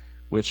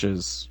 which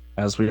is,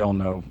 as we all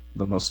know,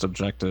 the most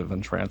objective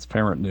and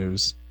transparent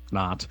news,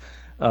 not.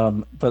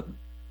 But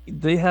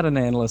they had an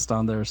analyst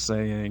on there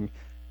saying,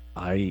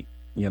 I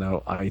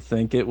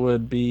think it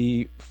would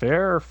be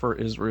fair for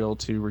Israel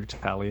to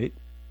retaliate,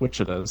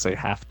 which it is. They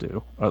have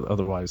to,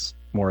 otherwise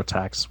more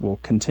attacks will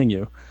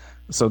continue.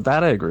 So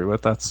that I agree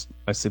with.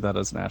 I see that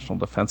as national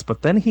defense.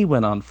 But then he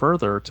went on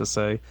further to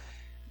say,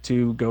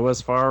 to go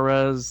as far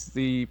as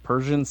the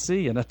Persian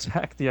Sea and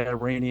attack the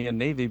Iranian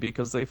Navy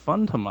because they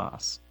fund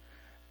Hamas.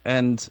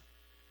 And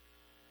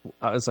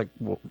I was like,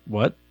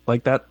 what?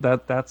 Like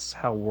that's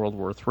how World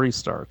War III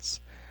starts.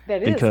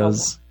 That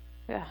because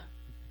yeah.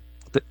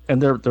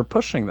 And they're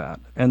pushing that.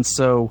 And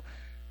so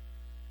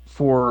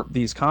for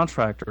these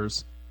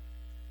contractors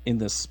in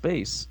this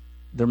space,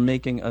 they're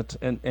making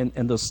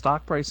and those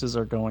stock prices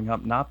are going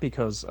up not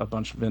because a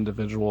bunch of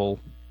individual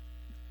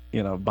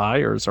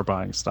buyers are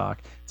buying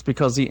stock. It's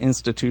because the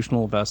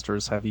institutional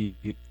investors have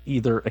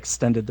either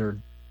extended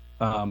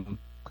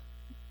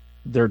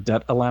their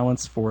debt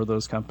allowance for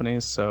those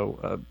companies.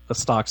 So a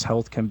stock's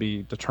health can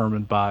be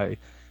determined by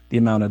the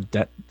amount of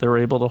debt they're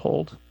able to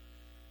hold.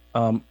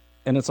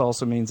 And it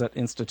also means that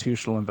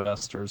institutional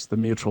investors, the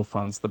mutual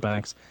funds, the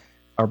banks,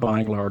 are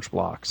buying large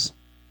blocks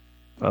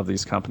of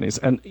these companies.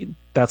 And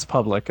that's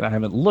public, and I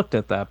haven't looked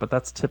at that, but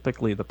that's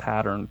typically the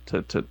pattern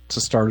to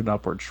start an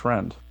upward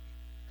trend.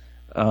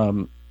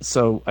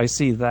 So I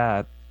see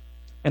that.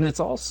 And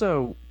it's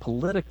also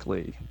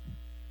politically,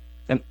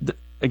 and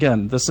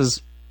again, this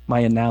is my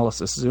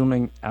analysis,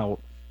 zooming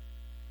out.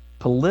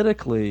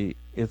 Politically,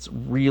 it's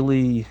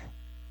really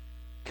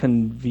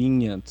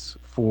convenient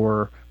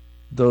for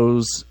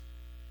those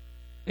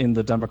in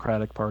the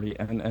Democratic Party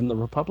and the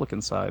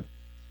Republican side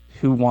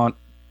who want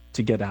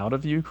to get out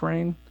of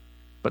Ukraine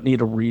but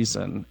need a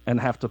reason and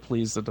have to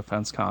please the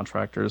defense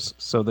contractors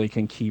so they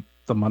can keep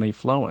the money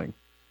flowing.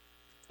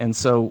 And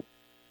so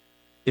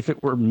if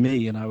it were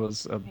me and I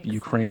was a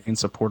Ukraine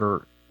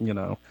supporter,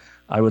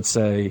 I would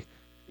say,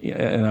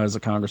 and I was a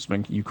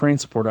congressman, Ukraine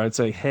supporter, I'd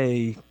say,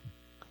 hey,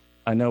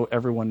 I know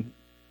everyone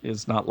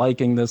is not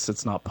liking this.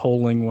 It's not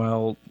polling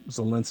well.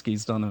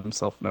 Zelensky's done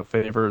himself no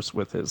favors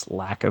with his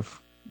lack of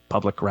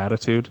public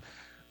gratitude.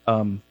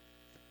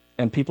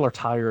 And people are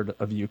tired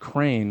of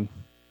Ukraine.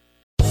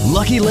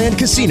 Lucky Land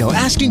Casino,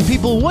 asking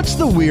people, what's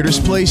the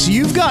weirdest place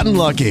you've gotten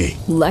lucky?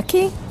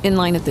 Lucky? In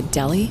line at the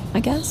deli, I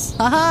guess?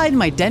 Aha, in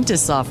my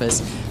dentist's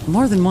office.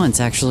 More than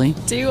once, actually.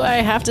 Do I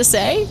have to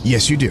say?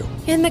 Yes, you do.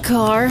 In the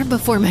car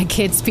before my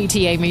kids'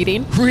 PTA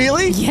meeting.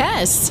 Really?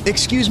 Yes.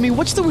 Excuse me,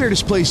 what's the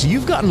weirdest place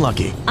you've gotten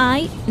lucky?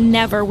 I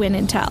never win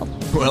and tell.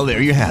 Well,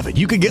 there you have it.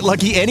 You can get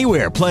lucky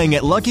anywhere, playing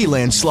at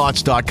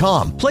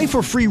LuckyLandSlots.com. Play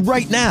for free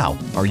right now.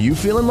 Are you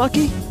feeling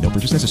lucky? No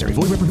purchase necessary.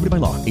 Void where prohibited by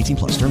law.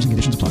 18+. Terms and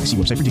conditions apply. See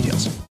website for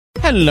details.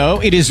 Hello,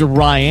 it is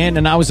Ryan,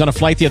 and I was on a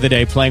flight the other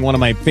day playing one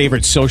of my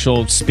favorite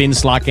social spin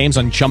slot games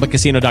on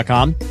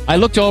ChumbaCasino.com. I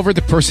looked over at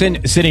the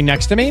person sitting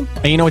next to me,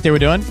 and you know what they were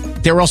doing?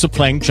 They were also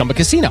playing Chumba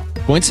Casino.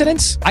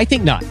 Coincidence? I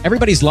think not.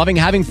 Everybody's loving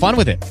having fun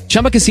with it.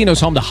 Chumba Casino is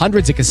home to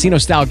hundreds of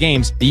casino-style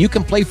games that you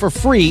can play for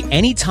free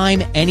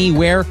anytime,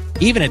 anywhere,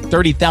 even at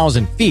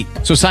 30,000 feet.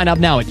 So sign up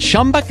now at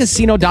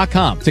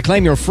ChumbaCasino.com to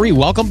claim your free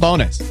welcome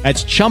bonus.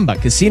 That's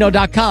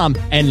ChumbaCasino.com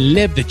and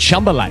live the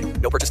Chumba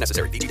life. No purchase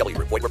necessary. VGW.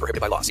 Void where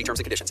prohibited by law. See terms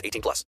and conditions.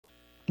 18+.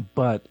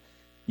 But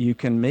you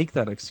can make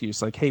that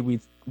excuse like, hey, we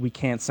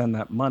can't send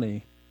that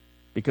money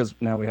because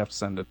now we have to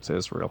send it to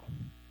Israel.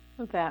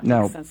 That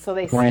makes sense. So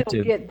they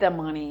still get the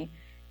money,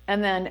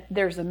 and then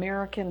there's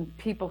American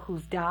people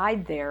who've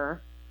died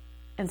there,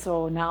 and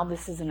so now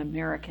this is an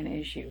American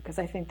issue because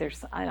I think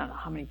there's, I don't know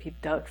how many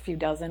people, a few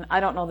dozen,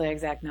 I don't know the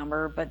exact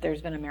number, but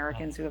there's been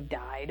Americans who have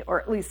died,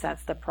 or at least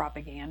that's the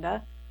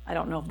propaganda. I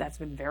don't know if that's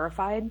been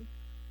verified.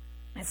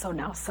 And so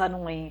now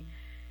suddenly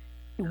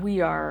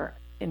we are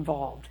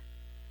involved.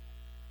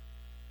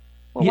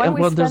 Well, why don't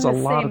we spend the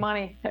same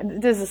money?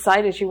 There's a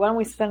side issue. Why don't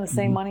we spend the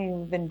same money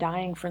we've been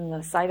dying from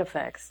the side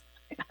effects?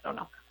 I don't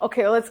know.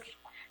 Okay, well,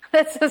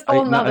 that's a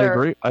whole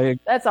nother.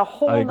 That's a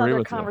whole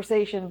nother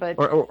conversation. But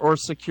or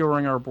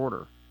securing our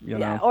border. You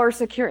know? Or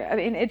secure. I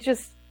mean, it's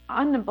just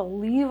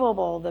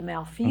unbelievable the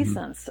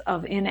malfeasance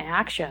of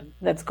inaction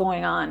that's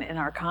going on in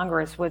our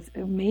Congress with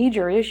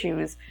major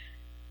issues,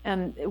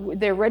 and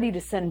they're ready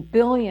to send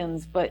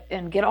billions,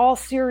 and get all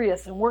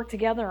serious and work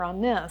together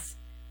on this.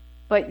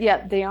 But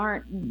yet they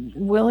aren't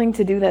willing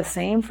to do the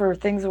same for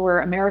things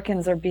where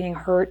Americans are being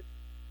hurt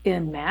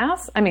in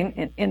mass. I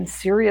mean, in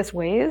serious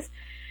ways.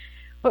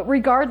 But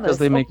regardless, because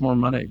they make more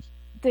money.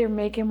 They're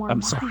making more money.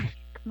 I'm sorry.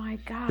 My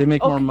God. They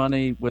make more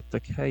money with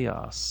the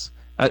chaos.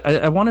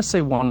 I want to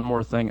say one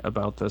more thing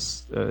about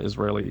this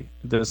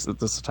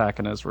this attack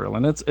in Israel,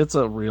 and it's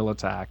a real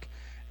attack.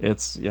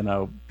 It's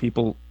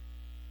people.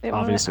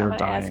 Obviously, are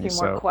dying. I'm going to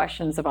ask you more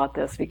questions about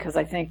this because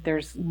I think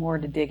there's more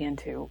to dig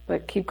into.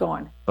 But keep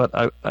going. But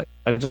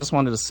I just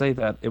wanted to say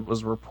that it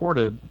was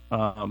reported,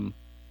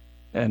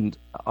 and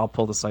I'll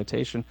pull the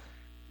citation.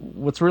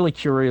 What's really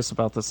curious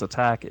about this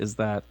attack is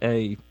that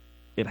it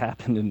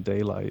happened in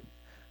daylight,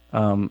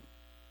 and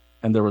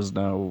there was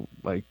no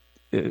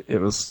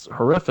it was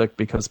horrific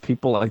because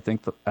people, I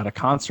think, at a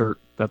concert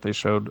that they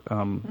showed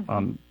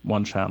on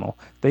one channel,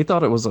 they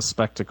thought it was a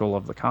spectacle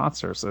of the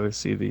concert. So they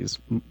see these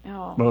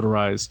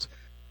motorized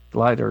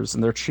gliders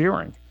and they're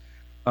cheering.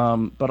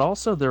 But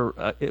also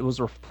it was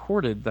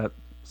reported that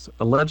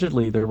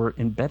allegedly there were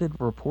embedded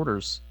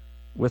reporters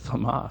with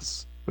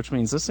Hamas, which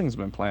means this thing's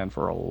been planned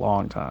for a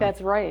long time.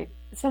 That's right.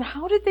 said,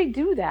 how did they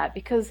do that?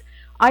 Because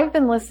I've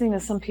been listening to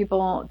some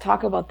people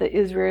talk about the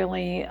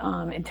Israeli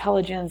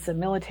intelligence and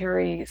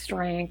military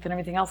strength and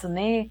everything else, and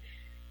they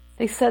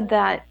said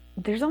that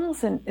there's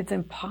it's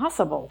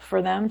impossible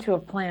for them to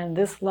have planned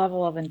this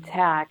level of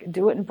attack,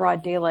 do it in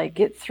broad daylight,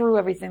 get through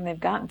everything they've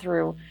gotten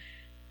through,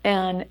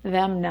 and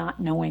them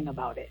not knowing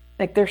about it.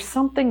 Like, there's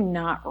something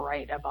not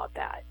right about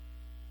that.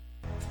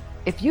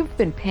 If you've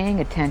been paying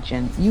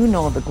attention, you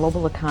know the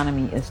global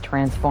economy is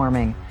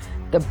transforming.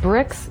 The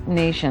BRICS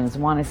nations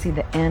want to see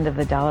the end of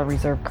the dollar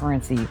reserve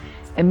currency,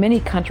 and many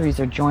countries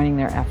are joining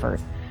their effort.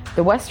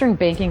 The Western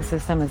banking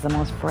system is the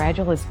most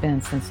fragile it's been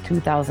since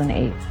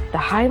 2008. The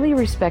highly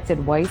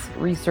respected Weiss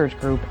Research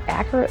Group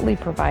accurately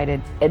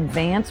provided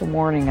advance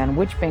warning on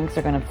which banks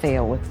are going to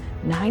fail with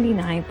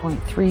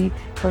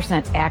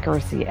 99.3%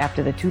 accuracy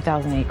after the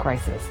 2008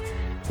 crisis.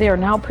 They are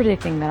now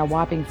predicting that a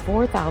whopping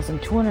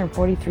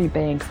 4,243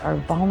 banks are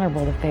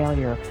vulnerable to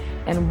failure,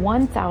 and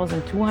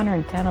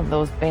 1,210 of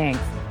those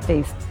banks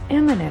face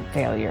imminent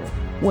failure.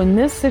 When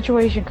this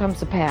situation comes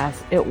to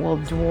pass, it will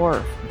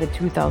dwarf the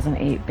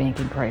 2008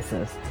 banking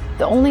crisis.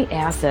 The only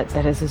asset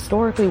that has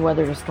historically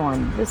weathered a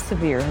storm this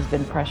severe has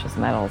been precious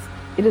metals.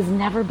 It has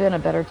never been a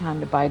better time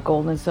to buy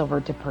gold and silver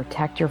to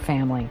protect your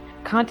family.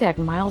 Contact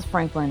Miles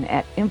Franklin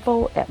at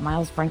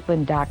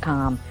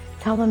info@milesfranklin.com.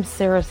 Tell them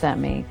Sarah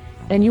sent me,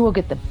 and you will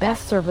get the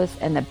best service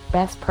and the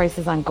best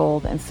prices on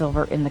gold and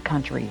silver in the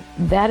country.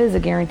 That is a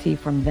guarantee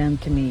from them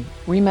to me.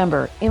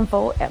 Remember,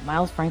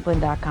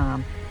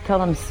 info@milesfranklin.com. Tell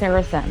them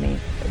Sarah sent me.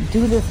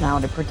 Do this now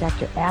to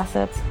protect your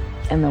assets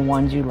and the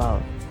ones you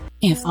love.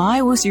 If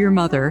I was your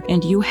mother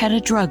and you had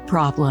a drug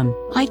problem,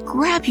 I'd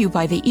grab you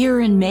by the ear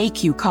and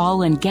make you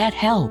call and get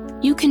help.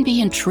 You can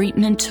be in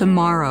treatment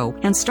tomorrow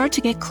and start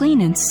to get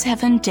clean in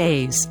 7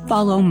 days.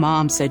 Follow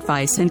Mom's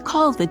advice and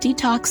call the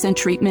Detox and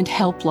Treatment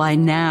Helpline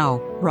now.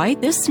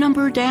 Write this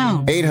number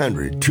down.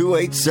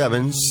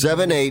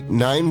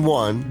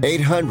 800-287-7891.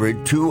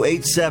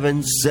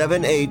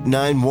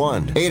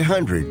 800-287-7891.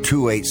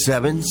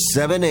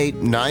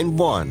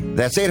 800-287-7891.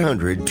 That's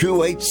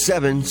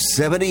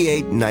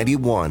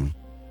 800-287-7891.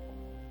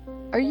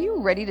 Are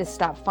you ready to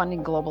stop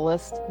funding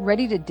globalists?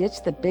 Ready to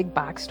ditch the big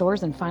box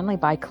stores and finally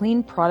buy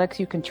clean products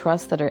you can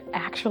trust that are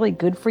actually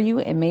good for you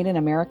and made in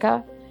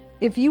America?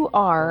 If you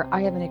are,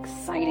 I have an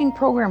exciting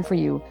program for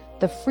you,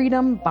 the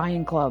Freedom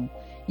Buying Club.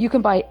 You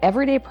can buy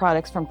everyday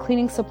products from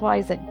cleaning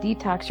supplies that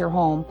detox your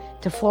home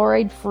to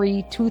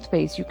fluoride-free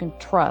toothpaste you can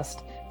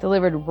trust,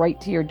 delivered right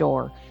to your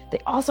door. They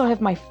also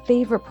have my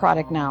favorite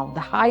product now,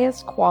 the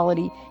highest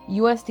quality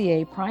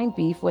USDA prime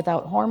beef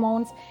without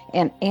hormones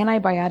and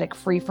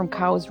antibiotic-free from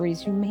cows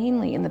raised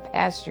humanely in the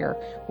pasture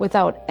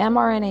without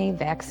mRNA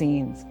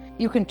vaccines.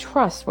 You can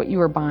trust what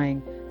you are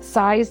buying,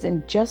 sized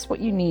in just what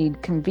you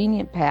need,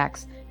 convenient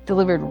packs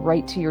delivered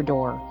right to your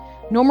door.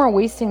 No more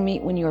wasting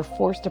meat when you are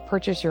forced to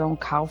purchase your own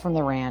cow from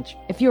the ranch.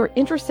 If you are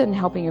interested in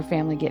helping your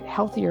family get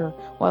healthier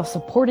while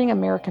supporting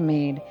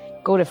American-made,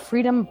 go to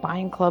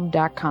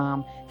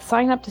freedombuyingclub.com,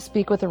 sign up to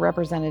speak with a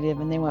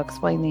representative, and they will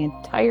explain the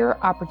entire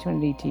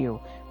opportunity to you.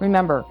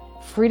 Remember,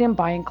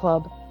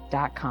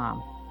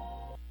 freedombuyingclub.com.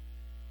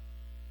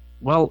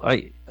 Well,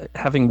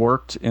 having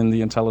worked in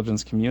the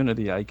intelligence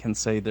community, I can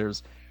say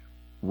there's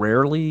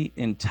rarely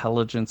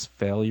intelligence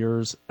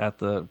failures at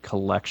the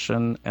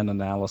collection and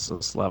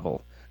analysis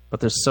level. But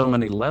there's so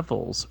many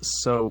levels.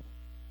 So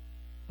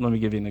let me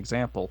give you an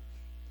example.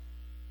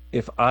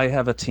 If I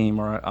have a team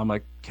or I'm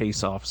a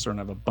case officer and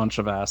I have a bunch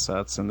of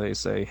assets and they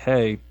say,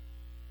 hey,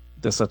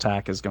 this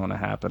attack is going to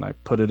happen. I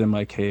put it in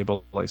my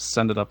cable. I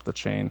send it up the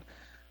chain.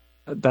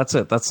 That's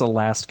it. That's the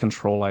last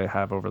control I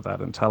have over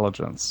that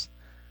intelligence.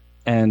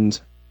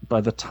 And by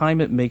the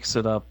time it makes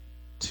it up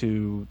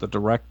to the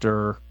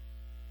director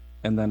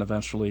and then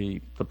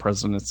eventually the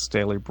president's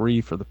daily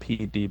brief or the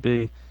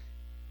PDB,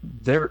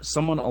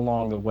 someone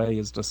along the way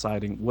is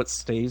deciding what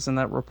stays in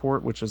that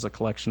report, which is a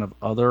collection of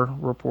other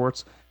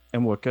reports,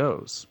 and what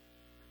goes.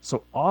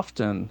 So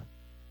often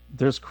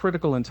there's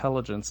critical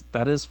intelligence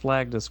that is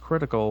flagged as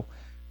critical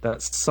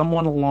that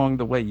someone along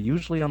the way,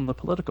 usually on the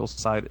political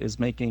side, is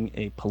making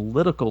a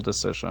political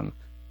decision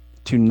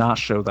to not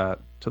show that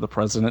to the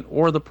president,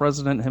 or the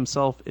president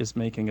himself is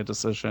making a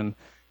decision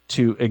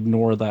to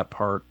ignore that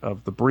part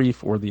of the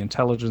brief or the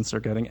intelligence they're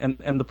getting.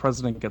 And the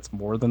president gets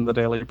more than the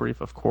daily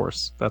brief, of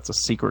course. That's a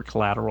secret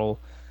collateral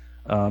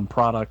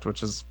product,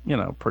 which is,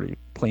 pretty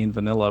plain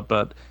vanilla.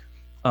 But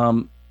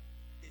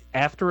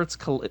after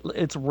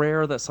it's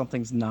rare that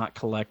something's not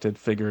collected,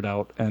 figured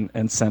out,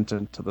 and sent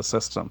into the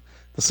system.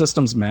 The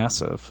system's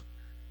massive.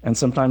 And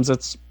sometimes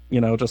it's,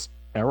 just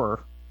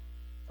error.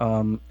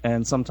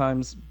 And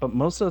sometimes, but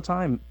most of the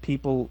time,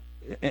 people...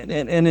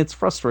 And it's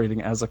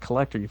frustrating as a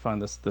collector. You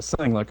find this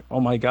thing like,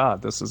 oh my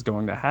God, this is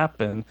going to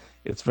happen.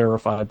 It's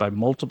verified by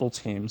multiple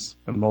teams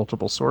and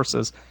multiple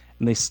sources,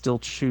 and they still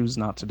choose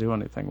not to do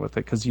anything with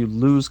it because you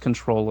lose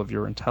control of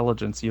your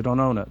intelligence. You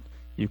don't own it.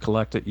 You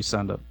collect it, you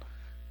send it.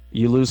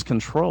 You lose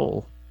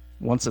control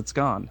once it's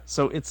gone.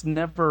 So it's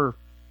never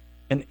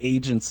an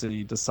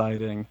agency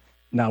deciding,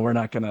 now we're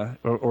not going to,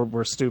 or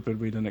we're stupid,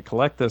 we didn't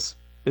collect this.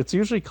 It's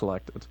usually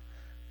collected.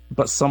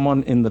 but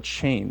someone in the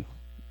chain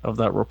of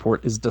that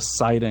report is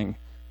deciding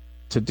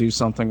to do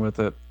something with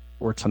it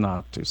or to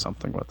not do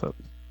something with it.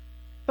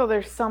 So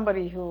there's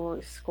somebody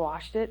who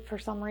squashed it for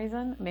some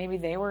reason. Maybe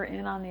they were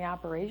in on the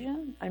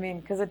operation. I mean,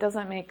 because it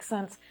doesn't make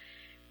sense.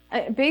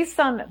 Based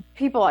on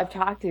people I've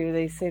talked to,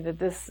 they say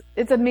that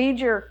it's a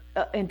major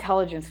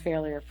intelligence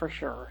failure for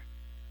sure,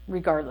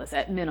 regardless,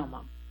 at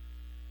minimum.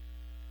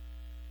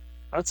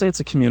 I would say it's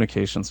a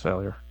communications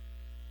failure,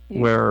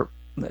 where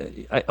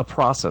a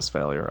process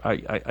failure.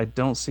 I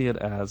don't see it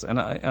as, and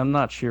I'm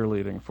not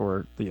cheerleading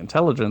for the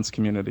intelligence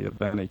community of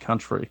any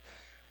country,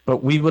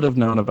 but we would have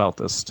known about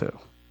this too,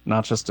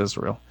 not just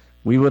Israel.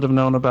 We would have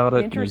known about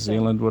it. New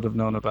Zealand would have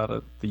known about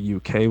it. The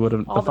UK would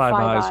have. The Five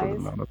Eyes would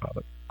have known about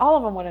it. All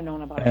of them would have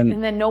known about it,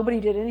 and then nobody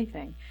did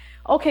anything.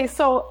 Okay,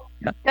 so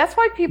that's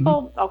why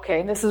people.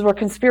 Okay, this is where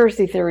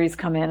conspiracy theories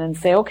come in and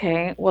say,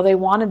 okay, well, they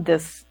wanted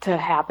this to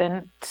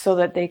happen so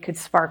that they could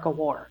spark a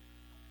war.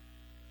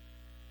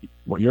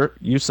 Well,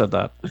 you said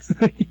that,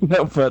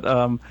 but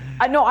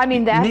no, I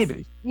mean that's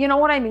maybe. You know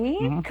what I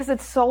mean? Because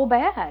it's so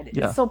bad.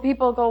 Yeah. So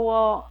people go,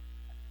 well,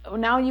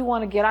 now you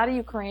want to get out of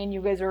Ukraine.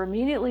 You guys are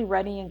immediately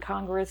ready in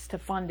Congress to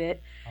fund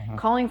it,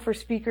 calling for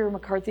Speaker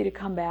McCarthy to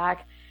come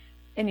back,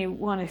 and you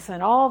want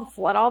to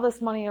flood all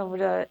this money over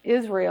to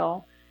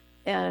Israel,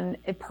 and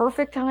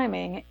perfect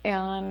timing,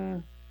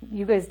 and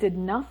you guys did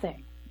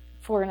nothing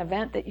for an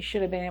event that you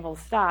should have been able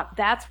to stop.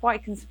 That's why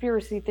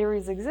conspiracy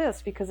theories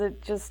exist, because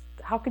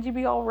how could you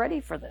be all ready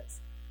for this?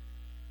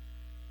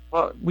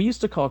 Well, we used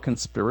to call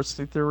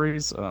conspiracy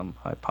theories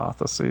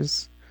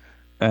hypotheses.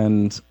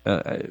 And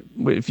I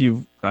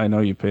know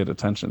you paid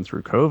attention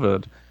through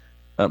COVID,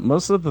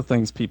 most of the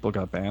things people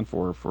got banned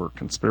for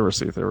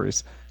conspiracy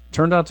theories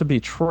turned out to be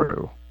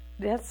true.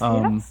 Yes.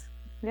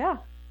 Yeah.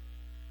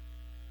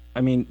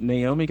 I mean,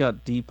 Naomi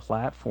got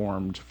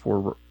deplatformed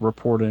for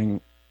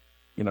reporting,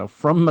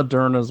 from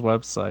Moderna's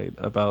website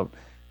about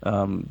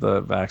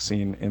the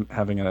vaccine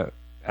having an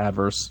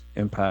adverse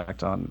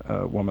impact on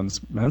a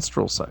woman's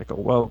menstrual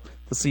cycle. Well,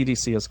 the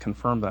CDC has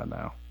confirmed that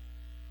now.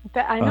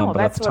 I know. But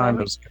that's at the time,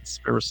 it was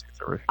conspiracy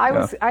theory.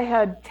 I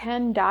had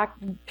 10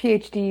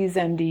 PhDs,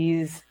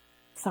 MDs,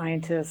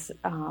 scientists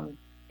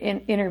in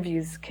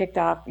interviews kicked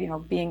off,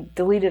 being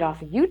deleted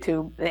off of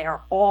YouTube. They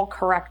are all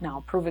correct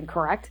now, proven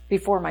correct,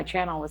 before my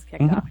channel was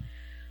kicked off.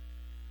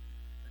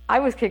 I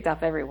was kicked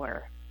off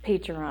everywhere.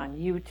 Patreon,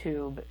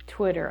 YouTube,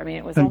 Twitter. I mean,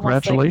 it was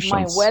almost like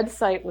my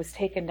website was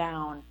taken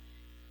down,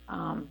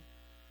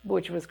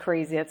 which was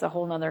crazy. It's a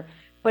whole nother.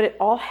 But it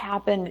all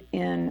happened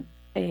in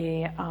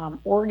a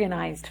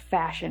organized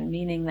fashion,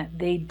 meaning that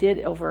they did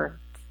over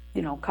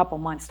a couple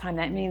months' time.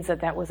 That means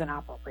that was an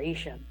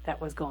operation that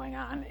was going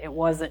on. It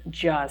wasn't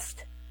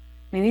just,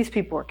 these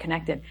people were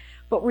connected.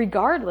 But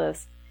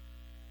regardless,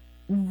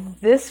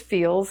 this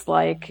feels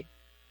like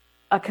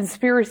a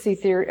conspiracy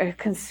theory,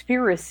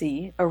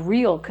 a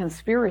real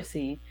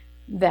conspiracy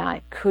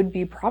that could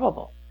be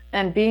probable.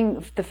 And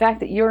being the fact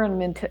that you're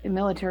in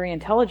military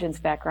intelligence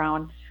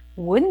background,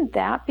 wouldn't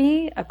that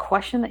be a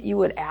question that you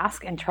would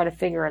ask and try to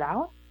figure it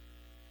out?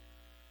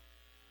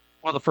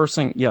 Well, the first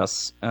thing,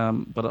 yes,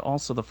 but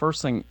also the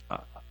first thing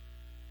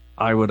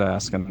I would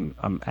ask, and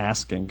I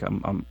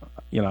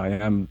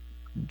am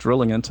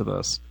drilling into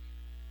this,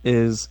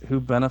 is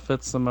who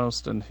benefits the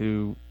most and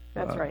who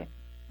that's right,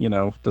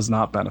 does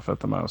not benefit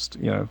the most,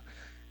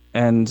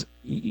 and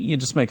you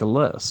just make a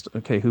list.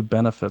 Okay, who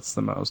benefits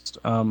the most?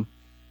 And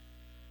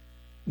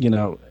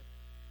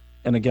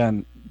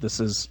again, this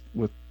is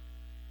with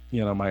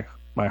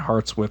my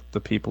heart's with the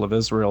people of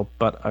Israel,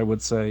 but I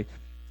would say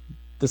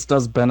this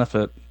does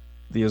benefit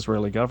the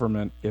Israeli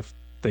government if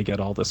they get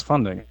all this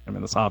funding. I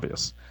mean, it's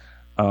obvious.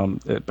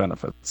 It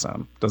benefits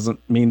them.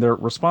 Doesn't mean they're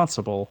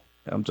responsible.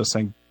 I'm just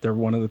saying they're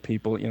one of the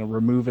people,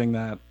 removing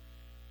that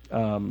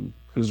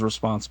who's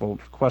responsible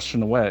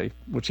question away,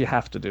 which you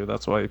have to do.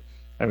 That's why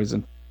I always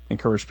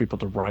encourage people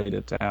to write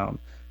it down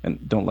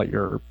and don't let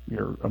your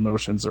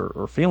emotions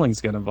or feelings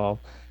get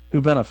involved.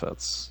 Who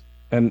benefits?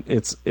 And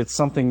it's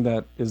something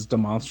that is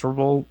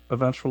demonstrable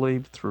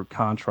eventually through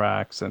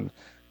contracts and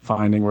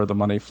finding where the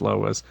money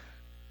flow is.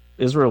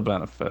 Israel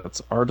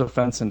benefits. Our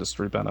defense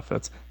industry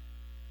benefits.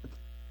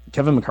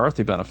 Kevin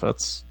McCarthy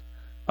benefits.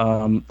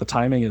 The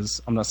timing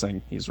is, I'm not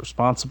saying he's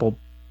responsible,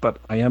 but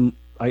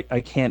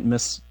I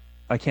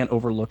can't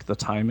overlook the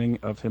timing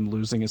of him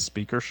losing his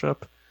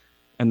speakership,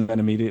 and then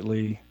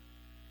immediately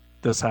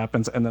this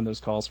happens, and then there's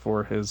calls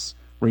for his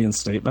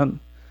reinstatement.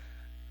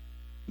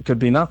 It could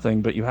be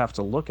nothing, but you have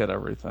to look at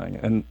everything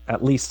and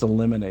at least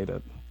eliminate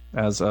it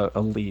as a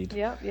lead.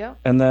 Yeah.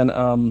 And then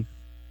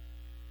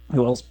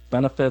who else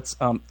benefits?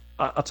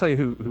 I'll tell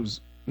you who's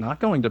not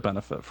going to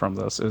benefit from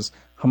this is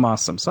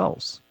Hamas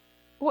themselves.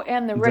 Well,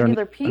 and the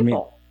regular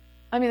people.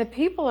 The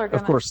people are going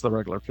to... Of course, the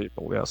regular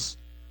people, yes.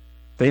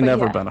 They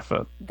never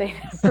benefit. They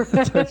never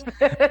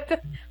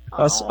benefit.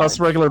 Us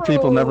regular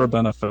people never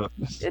benefit.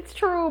 It's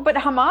true, but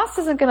Hamas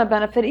isn't going to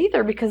benefit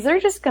either because they're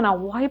just going to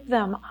wipe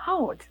them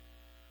out.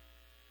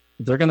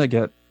 They're going to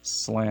get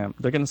slammed.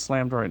 They're getting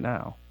slammed right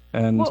now.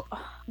 And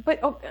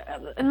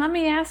and let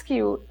me ask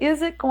you,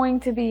 is it going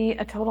to be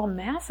a total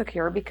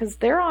massacre? Because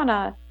they're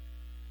on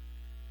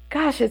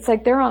it's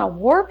like they're on a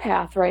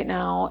warpath right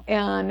now,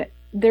 and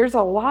there's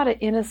a lot of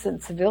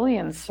innocent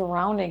civilians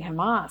surrounding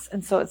Hamas.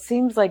 And so it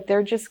seems like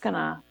they're just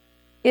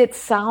it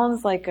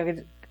sounds like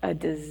a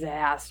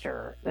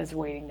disaster that's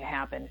waiting to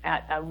happen,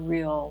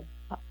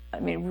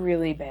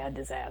 really bad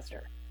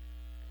disaster.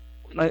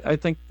 I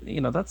think,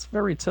 that's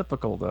very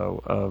typical,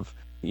 though, of,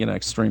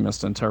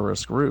 extremist and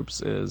terrorist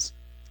groups, is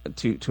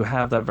to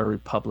have that very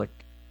public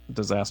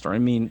disaster. I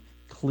mean,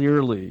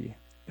 clearly,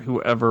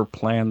 whoever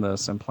planned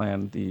this and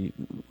planned the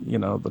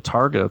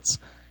targets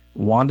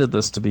wanted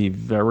this to be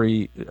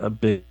a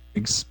big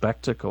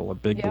spectacle, a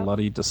big,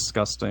 bloody,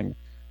 disgusting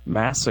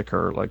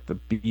massacre, like the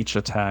beach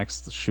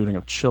attacks, the shooting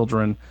of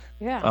children.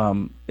 Yeah.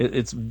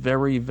 It's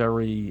very,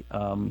 very,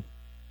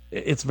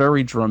 it's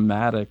very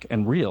dramatic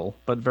and real,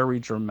 but very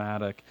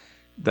dramatic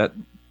that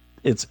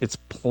it's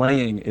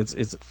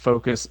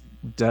focused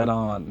dead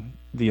on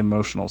the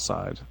emotional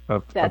side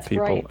of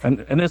people. Right.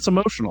 And it's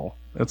emotional.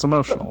 It's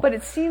emotional. But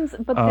it seems,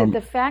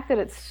 the fact that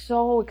it's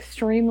so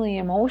extremely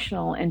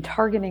emotional and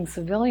targeting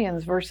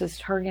civilians versus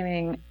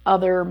targeting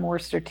other more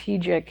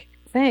strategic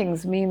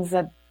things means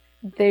that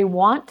they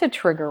want to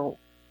trigger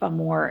a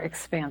more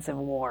expansive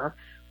war,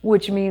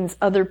 which means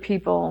other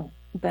people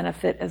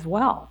benefit as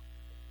well.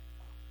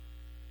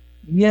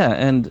 Yeah,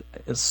 and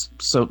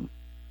so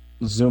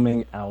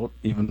zooming out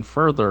even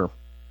further,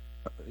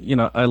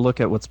 I look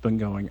at what's been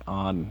going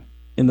on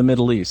in the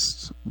Middle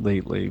East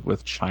lately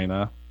with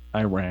China,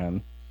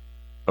 Iran,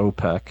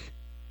 OPEC,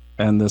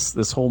 and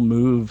this whole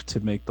move to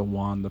make the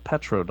yuan the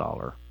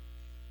petrodollar,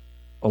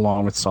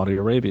 along with Saudi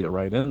Arabia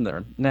right in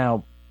there.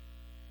 Now,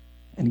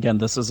 and again,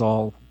 this is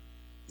all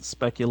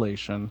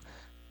speculation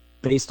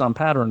based on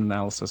pattern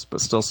analysis,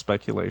 but still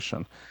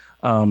speculation.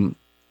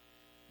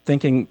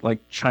 Thinking like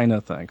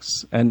China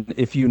thinks. And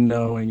if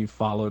and you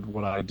followed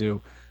what I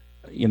do,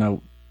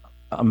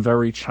 I'm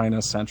very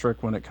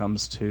China-centric when it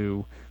comes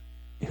to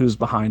who's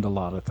behind a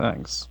lot of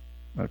things.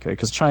 Okay,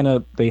 because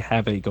China, they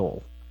have a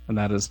goal, and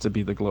that is to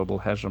be the global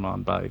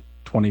hegemon by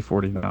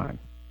 2049.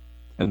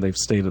 And they've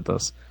stated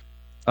this.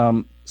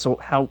 So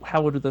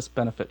how would this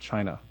benefit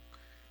China?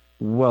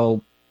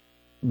 Well,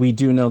 we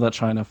do know that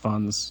China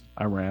funds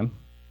Iran.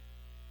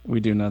 We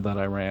do know that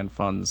Iran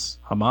funds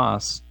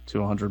Hamas to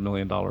 $100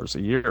 million a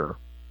year.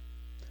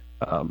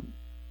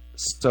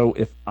 So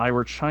if I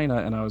were China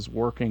and I was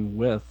working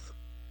with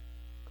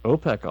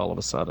OPEC all of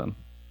a sudden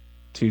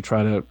to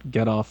try to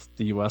get off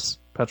the U.S.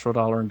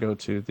 petrodollar and go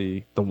to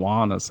the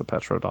yuan as the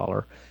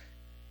petrodollar,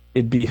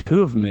 it'd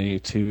behoove me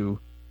to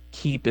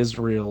keep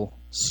Israel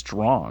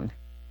strong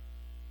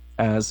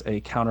as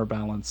a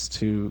counterbalance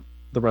to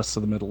the rest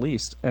of the Middle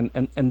East. And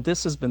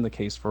this has been the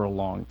case for a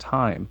long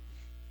time.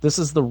 This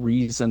is the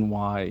reason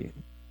why,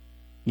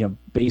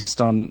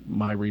 based on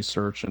my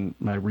research and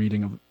my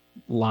reading of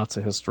lots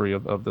of history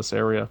of this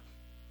area,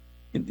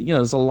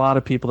 there's a lot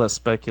of people that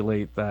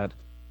speculate that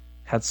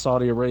had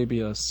Saudi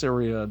Arabia,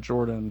 Syria,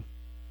 Jordan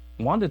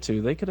wanted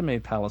to, they could have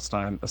made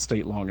Palestine a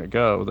state long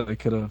ago. That they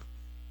could have,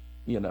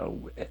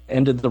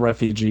 ended the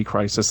refugee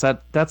crisis.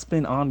 That's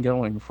been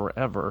ongoing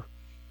forever,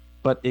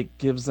 but it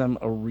gives them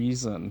a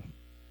reason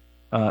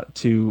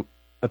to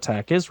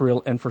attack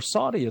Israel. And for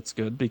Saudi, it's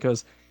good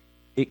because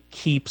it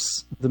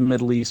keeps the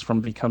Middle East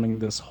from becoming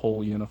this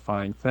whole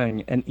unifying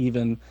thing, and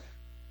even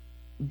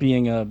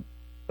being a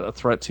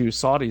threat to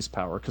Saudi's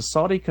power, because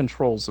Saudi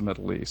controls the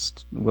Middle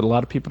East. What a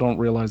lot of people don't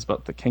realize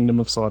about the Kingdom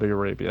of Saudi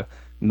Arabia,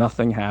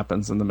 nothing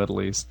happens in the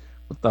Middle East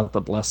without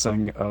the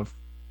blessing of,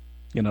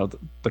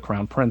 the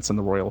Crown Prince and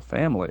the royal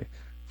family.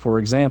 For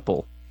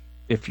example,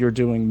 if you're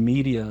doing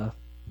media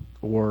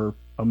or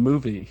a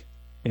movie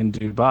in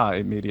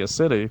Dubai, Media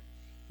City,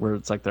 where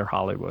it's like their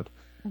Hollywood,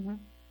 mm-hmm.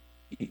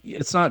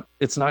 It's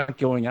not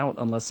going out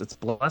unless it's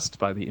blessed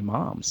by the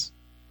imams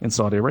in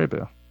Saudi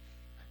Arabia.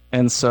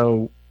 And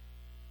so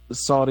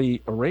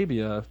Saudi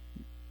Arabia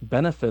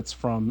benefits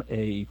from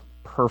a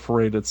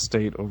perforated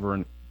state over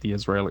in the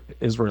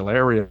Israel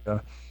area,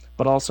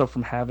 but also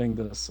from having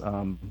this,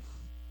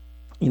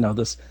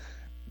 this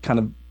kind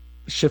of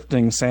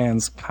shifting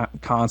sands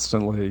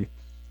constantly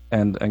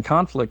and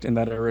conflict in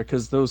that area,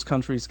 because those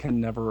countries can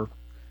never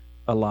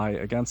ally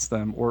against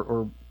them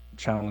or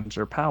challenge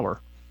their power.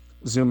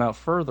 Zoom out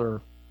further,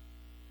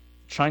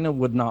 China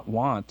would not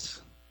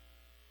want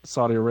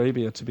Saudi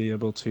Arabia to be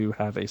able to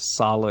have a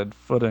solid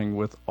footing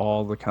with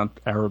all the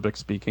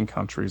Arabic-speaking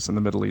countries in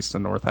the Middle East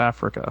and North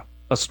Africa.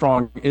 A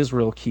strong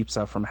Israel keeps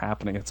that from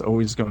happening. It's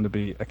always going to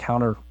be a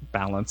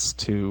counterbalance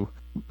to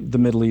the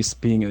Middle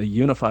East being a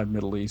unified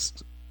Middle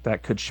East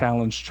that could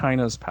challenge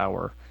China's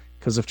power.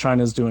 Because if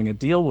China's doing a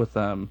deal with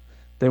them,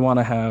 they want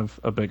to have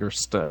a bigger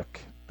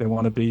stick. They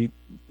want to be,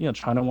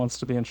 China wants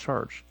to be in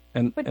charge.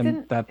 And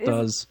that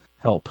does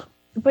help.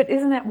 But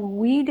isn't that what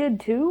we did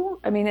too?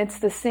 I mean, it's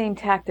the same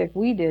tactic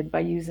we did by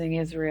using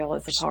Israel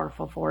as a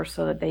powerful force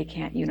so that they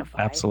can't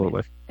unify.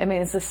 Absolutely. I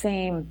mean, it's the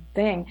same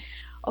thing.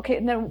 Okay,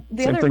 and then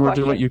the same other thing question, we're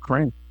doing with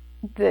Ukraine.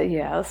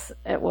 Yes,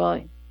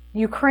 well,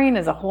 Ukraine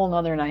is a whole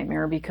nother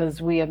nightmare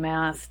because we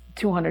amassed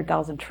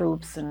 200,000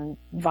 troops on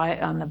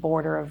the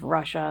border of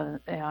Russia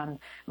and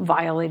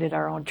violated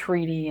our own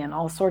treaty and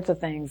all sorts of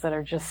things that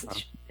are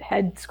just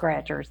head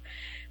scratchers.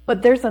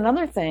 But there's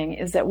another thing,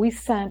 is that we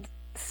sent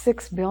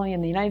 $6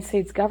 billion. The United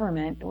States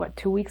government,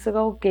 2 weeks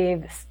ago,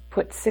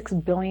 put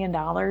 $6 billion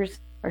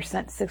or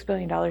sent $6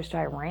 billion to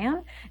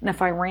Iran. And if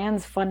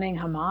Iran's funding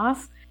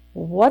Hamas,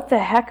 what the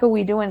heck are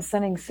we doing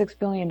sending $6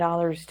 billion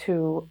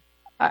to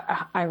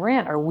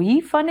Iran? Are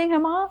we funding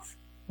Hamas?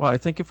 Well, I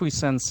think if we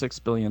send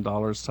 $6 billion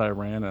to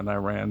Iran and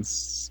Iran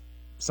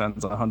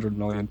sends $100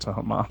 million to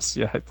Hamas,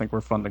 yeah, I think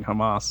we're funding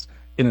Hamas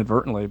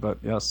inadvertently, but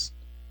yes.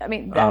 I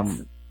mean,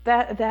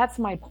 that's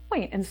my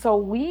point. And so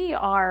we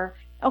are,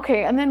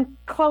 okay, and then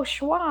Klaus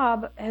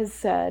Schwab has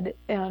said,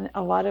 and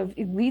a lot of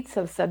elites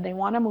have said, they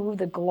want to move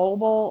the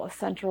global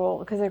central,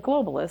 because they're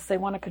globalists, they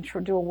want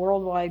to do a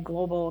worldwide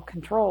global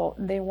control.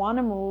 They want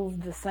to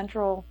move the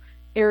central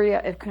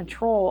area of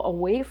control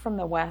away from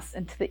the West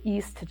and to the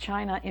East, to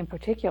China in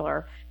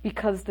particular,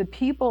 because the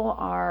people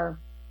are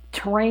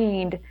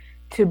trained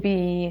to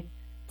be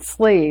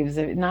slaves,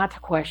 not to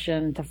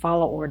question, to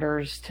follow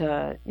orders,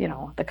 to,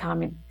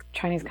 the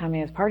Chinese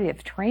Communist Party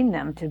have trained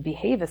them to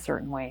behave a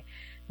certain way.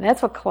 And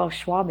that's what Klaus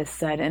Schwab has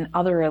said, and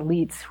other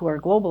elites who are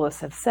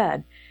globalists have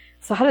said.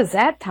 So how does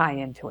that tie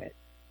into it?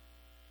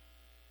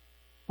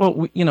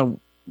 Well, I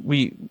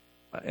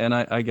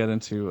get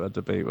into a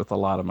debate with a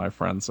lot of my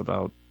friends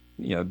about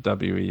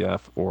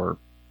WEF or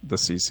the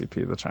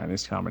CCP, the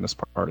Chinese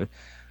Communist Party.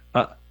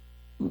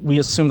 We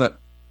assume that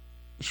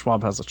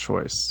Schwab has a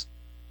choice.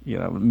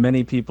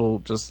 Many people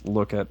just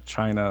look at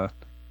China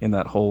in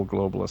that whole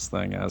globalist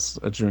thing as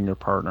a junior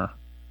partner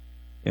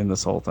in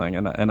this whole thing.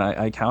 And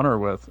I counter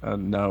with,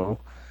 no,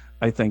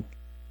 I think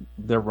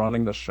they're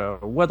running the show,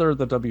 whether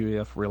the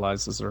WEF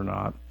realizes it or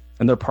not.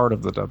 And they're part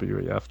of the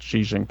WEF.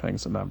 Xi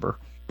Jinping's a member.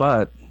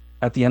 But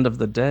at the end of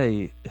the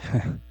day,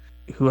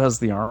 who has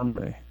the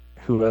army?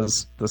 Who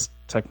has this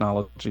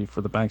technology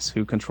for the banks?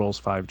 Who controls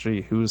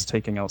 5G? Who is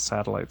taking out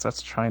satellites?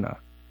 That's China.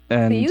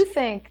 And so you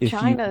think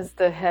China's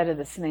the head of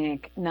the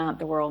snake, not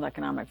the World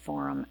Economic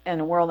Forum, and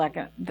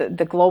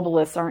the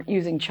globalists aren't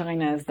using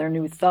China as their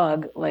new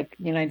thug like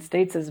the United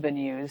States has been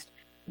used.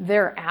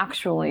 They're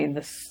actually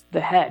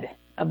the head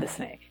of the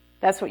snake.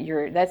 That's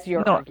your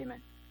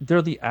argument.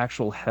 They're the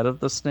actual head of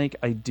the snake.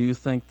 I do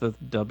think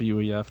that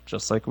WEF,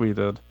 just like we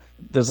did,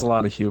 there's a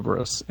lot of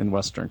hubris in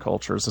Western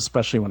cultures,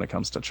 especially when it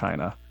comes to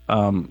China.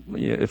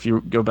 If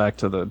you go back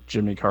to the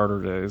Jimmy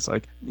Carter days,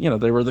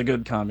 they were the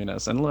good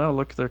communists. And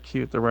look, they're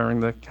cute. They're wearing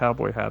the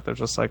cowboy hat. They're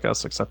just like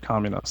us, except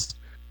communists.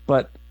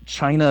 But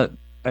China,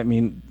 I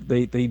mean,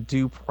 they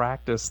do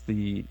practice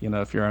the,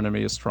 if your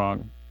enemy is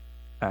strong,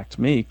 act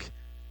meek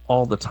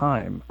all the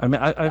time. I mean,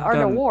 I've art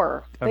done, of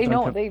war. They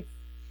know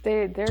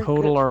they're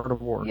total good. Art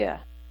of war. Yeah.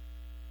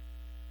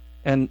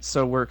 And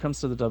so where it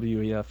comes to the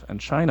WEF and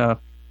China,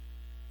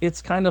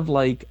 it's kind of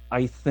like,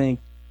 I think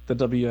the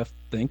WEF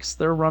thinks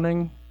they're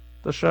running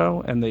the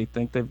show and they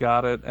think they've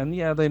got it. And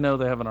yeah, they know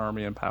they have an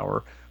army and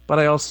power. But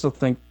I also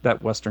think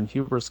that Western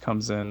hubris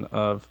comes in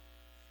of,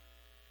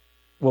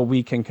 well,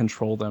 we can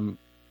control them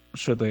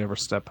should they ever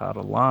step out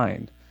of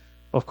line.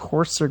 Of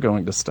course they're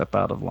going to step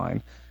out of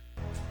line.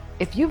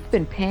 If you've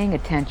been paying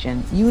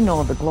attention, you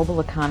know the global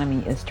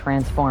economy is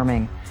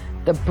transforming.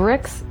 The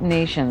BRICS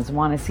nations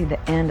want to see the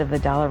end of the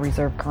dollar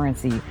reserve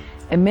currency,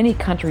 and many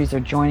countries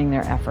are joining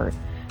their effort.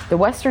 The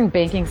Western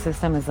banking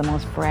system is the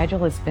most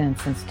fragile it's been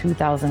since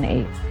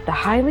 2008. The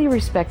highly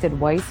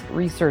respected Weiss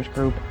Research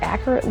Group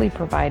accurately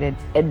provided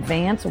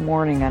advance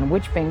warning on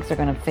which banks are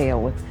going to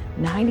fail with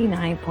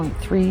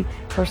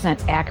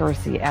 99.3%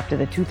 accuracy after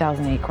the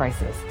 2008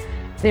 crisis.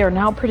 They are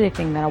now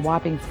predicting that a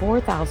whopping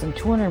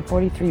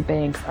 4,243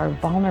 banks are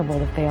vulnerable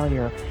to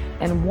failure,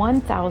 and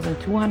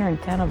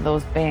 1,210 of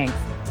those banks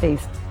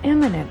face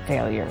imminent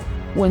failure.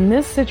 When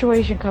this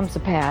situation comes to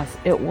pass,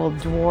 it will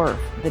dwarf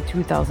the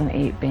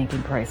 2008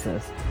 banking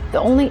crisis. The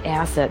only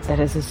asset that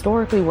has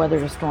historically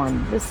weathered a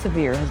storm this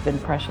severe has been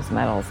precious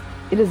metals.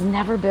 It has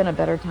never been a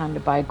better time to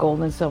buy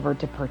gold and silver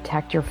to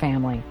protect your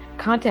family.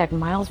 Contact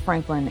Miles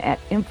Franklin at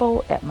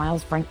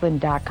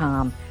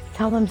info@milesfranklin.com.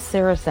 Tell them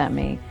Sarah sent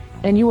me,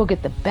 and you will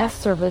get the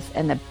best service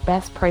and the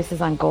best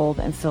prices on gold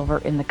and silver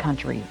in the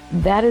country.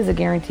 That is a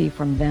guarantee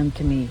from them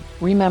to me.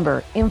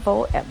 Remember,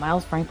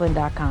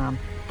 info@milesfranklin.com.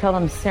 Tell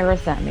them Sarah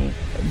sent me.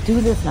 Do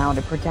this now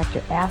to protect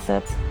your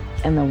assets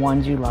and the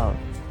ones you love.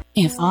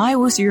 If I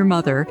was your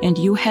mother and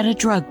you had a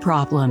drug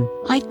problem,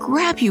 I'd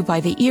grab you by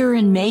the ear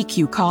and make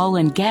you call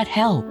and get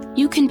help.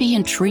 You can be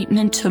in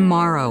treatment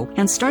tomorrow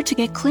and start to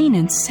get clean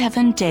in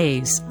 7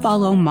 days.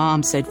 Follow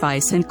Mom's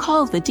advice and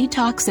call the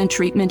Detox and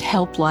Treatment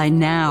Helpline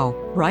now.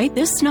 Write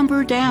this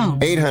number down.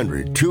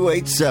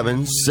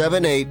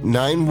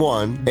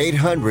 800-287-7891.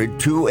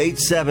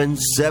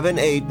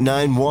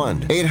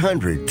 800-287-7891.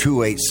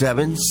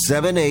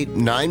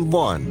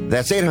 800-287-7891.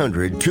 That's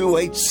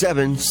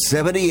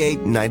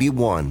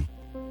 800-287-7891.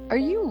 Are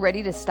you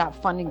ready to stop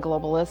funding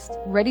globalists?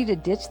 Ready to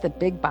ditch the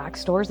big box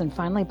stores and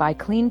finally buy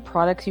clean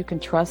products you can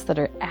trust that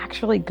are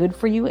actually good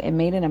for you and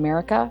made in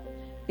America?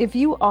 If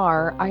you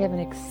are, I have an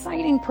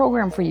exciting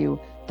program for you,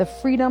 the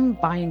Freedom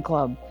Buying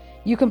Club.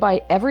 You can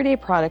buy everyday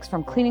products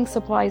from cleaning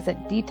supplies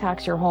that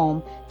detox your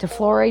home to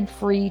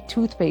fluoride-free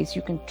toothpaste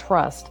you can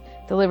trust,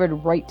 delivered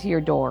right to your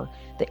door.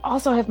 They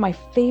also have my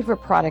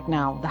favorite product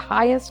now, the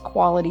highest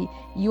quality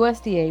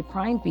USDA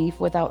prime beef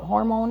without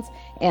hormones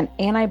and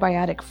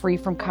antibiotic-free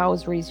from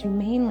cows raised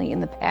humanely in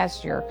the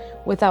pasture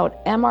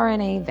without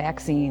mRNA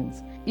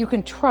vaccines. You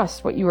can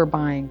trust what you are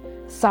buying,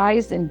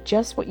 sized in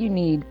just what you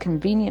need,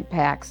 convenient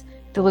packs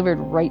delivered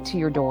right to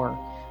your door.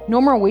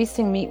 No more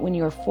wasting meat when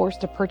you are forced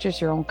to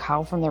purchase your own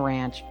cow from the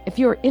ranch. If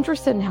you are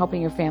interested in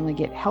helping your family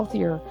get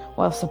healthier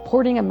while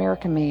supporting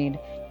American made,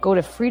 go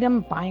to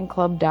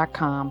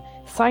freedombuyingclub.com,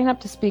 sign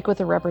up to speak with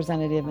a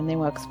representative, and they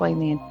will explain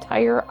the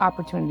entire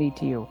opportunity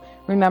to you.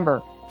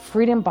 Remember,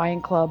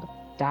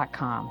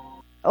 freedombuyingclub.com.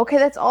 Okay,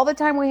 that's all the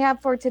time we have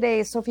for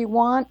today. So if you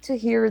want to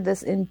hear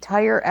this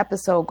entire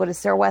episode, go to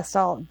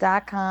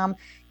sarahwestall.com.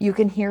 You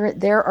can hear it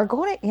there, or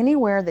go to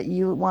anywhere that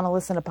you want to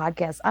listen to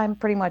podcasts. I'm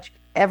pretty much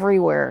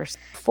everywhere.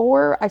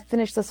 Before I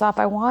finish this off,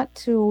 I want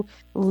to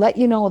let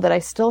you know that I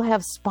still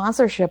have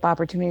sponsorship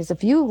opportunities.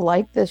 If you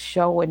like this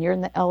show and you're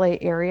in the LA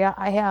area,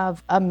 I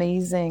have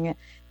amazing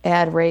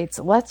ad rates.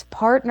 Let's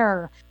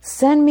partner.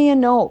 Send me a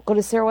note. Go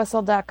to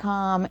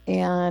sarahwestall.com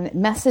and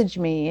message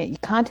me,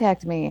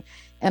 contact me,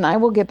 and I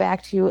will get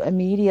back to you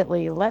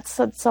immediately. Let's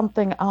set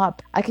something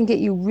up. I can get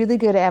you really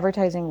good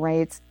advertising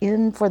rates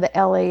in for the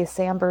LA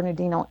San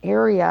Bernardino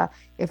area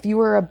if you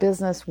are a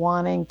business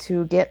wanting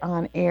to get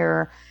on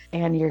air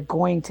and you're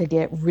going to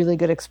get really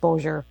good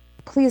exposure.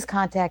 Please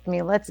contact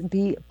me. Let's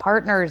be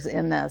partners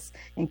in this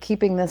and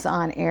keeping this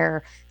on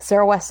air.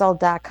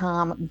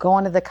 sarahwestall.com. Go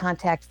into the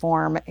contact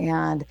form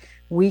and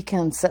we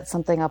can set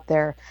something up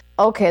there.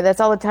 Okay, that's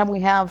all the time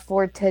we have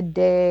for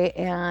today.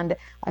 And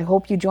I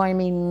hope you join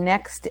me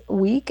next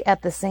week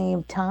at the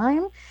same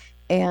time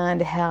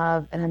and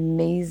have an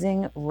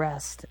amazing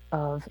rest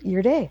of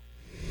your day.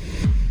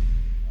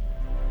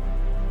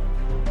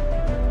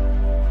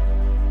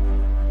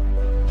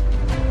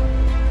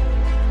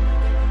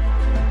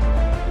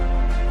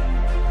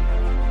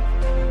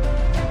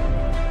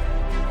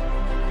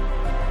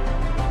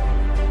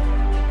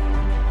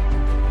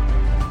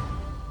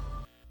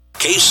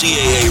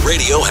 KCAA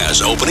Radio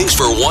has openings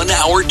for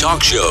 1-hour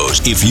talk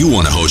shows. If you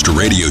want to host a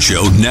radio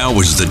show, now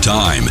is the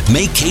time.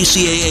 Make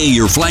KCAA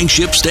your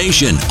flagship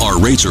station. Our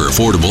rates are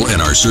affordable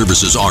and our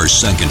services are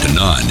second to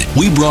none.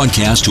 We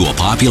broadcast to a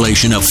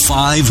population of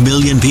 5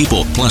 million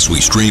people. Plus,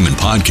 we stream and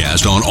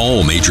podcast on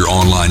all major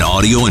online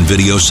audio and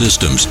video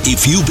systems.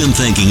 If you've been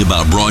thinking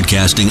about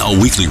broadcasting a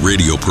weekly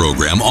radio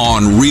program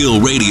on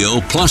Real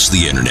Radio plus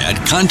the Internet,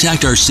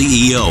 contact our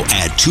CEO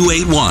at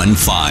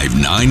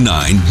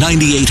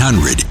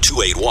 281-599-9800.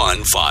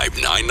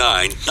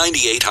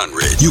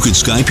 281-599-9800. You can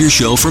Skype your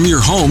show from your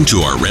home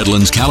to our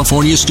Redlands,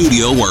 California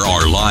studio where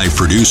our live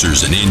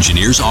producers and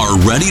engineers are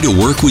ready to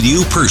work with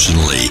you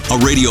personally. A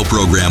radio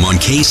program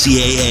on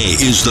KCAA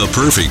is the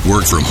perfect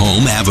work from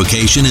home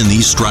avocation in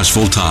these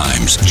stressful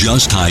times.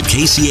 Just type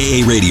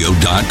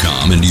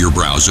KCAAradio.com into your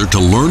browser to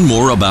learn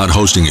more about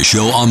hosting a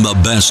show on the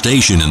best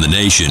station in the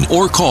nation,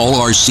 or call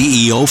our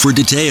CEO for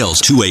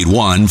details.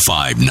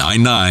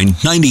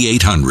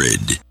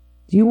 281-599-9800.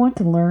 Do you want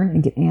to learn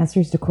and get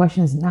answers to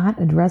questions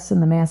not addressed in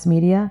the mass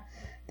media?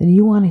 Then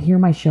you want to hear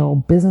my show,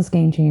 Business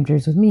Game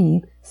Changers, with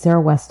me, Sarah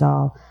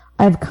Westall.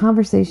 I have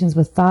conversations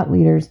with thought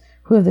leaders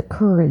who have the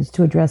courage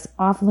to address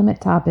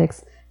off-limit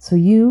topics so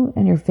you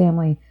and your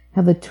family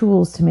have the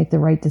tools to make the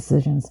right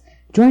decisions.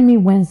 Join me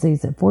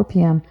Wednesdays at 4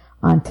 p.m.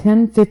 on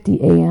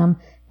 1050 a.m.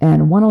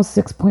 and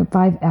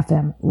 106.5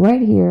 FM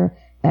right here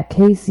at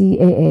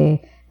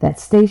KCAA, that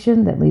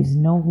station that leaves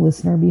no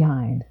listener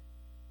behind.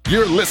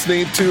 You're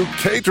listening to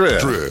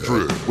K-Drip,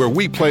 where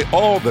we play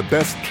all the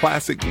best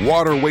classic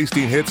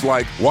water-wasting hits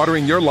like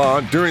watering your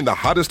lawn during the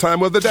hottest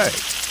time of the day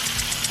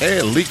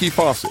and leaky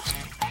faucets.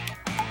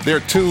 They're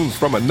tunes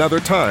from another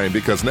time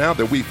because now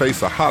that we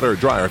face a hotter,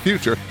 drier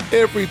future,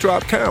 every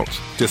drop counts.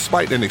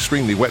 Despite an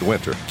extremely wet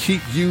winter,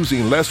 keep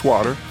using less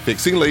water,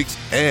 fixing leaks,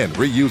 and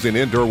reusing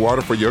indoor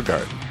water for your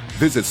garden.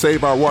 Visit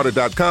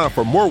SaveOurWater.com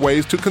for more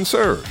ways to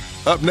conserve.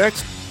 Up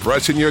next,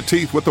 brushing your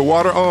teeth with the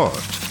water on.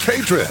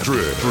 K-Drip.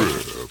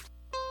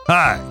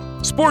 Hi,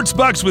 Sports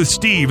Bucks with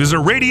Steve is a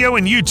radio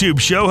and YouTube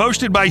show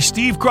hosted by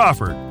Steve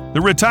Crawford,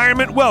 the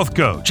retirement wealth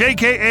coach,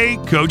 aka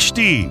Coach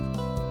Steve.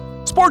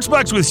 Sports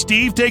Bucks with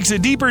Steve takes a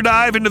deeper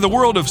dive into the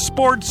world of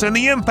sports and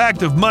the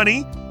impact of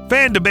money,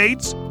 fan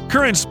debates,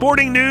 current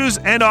sporting news,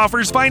 and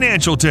offers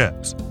financial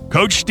tips.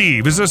 Coach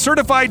Steve is a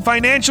certified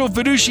financial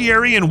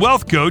fiduciary and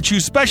wealth coach who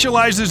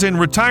specializes in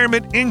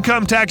retirement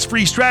income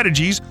tax-free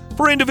strategies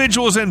for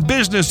individuals and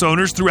business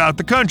owners throughout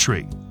the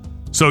country.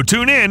 So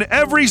tune in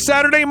every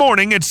Saturday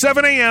morning at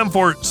 7 a.m.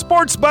 for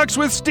Sports Bucks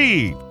with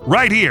Steve,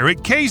 right here at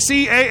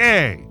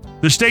KCAA,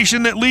 the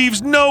station that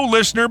leaves no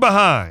listener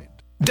behind.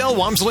 Del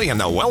Walmsley and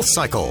the Wealth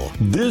Cycle.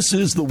 This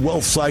is the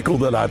wealth cycle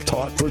that I've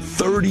taught for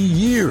 30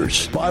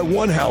 years. Buy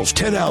one house,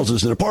 10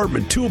 houses, an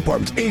apartment, 2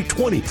 apartments, 8,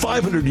 20,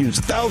 500 units,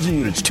 1,000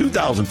 units,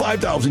 2,000,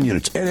 5,000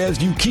 units. And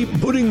as you keep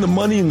putting the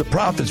money and the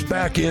profits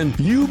back in,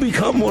 you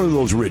become one of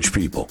those rich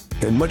people.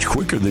 And much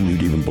quicker than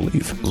you'd even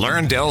believe.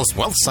 Learn Del's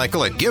Wealth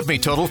Cycle at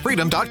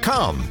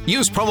GiveMeTotalFreedom.com.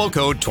 Use promo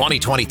code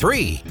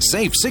 2023.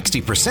 Save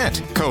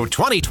 60%. Code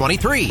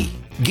 2023.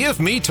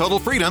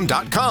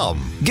 GiveMeTotalFreedom.com.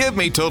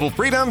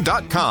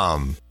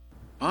 GiveMeTotalFreedom.com.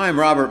 I'm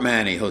Robert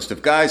Manny, host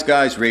of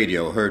Guys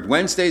Radio, heard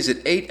Wednesdays at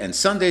 8 and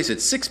Sundays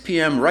at 6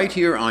 p.m. right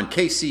here on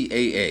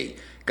KCAA.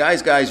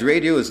 Guys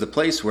Radio is the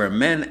place where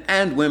men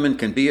and women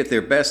can be at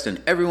their best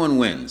and everyone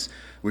wins.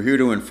 We're here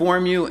to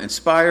inform you,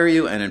 inspire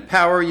you, and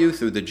empower you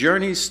through the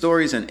journeys,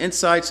 stories, and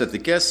insights of the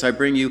guests I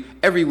bring you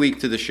every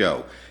week to the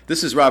show.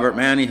 This is Robert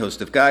Manny,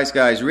 host of Guys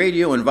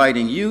Radio,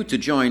 inviting you to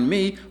join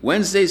me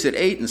Wednesdays at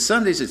 8 and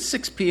Sundays at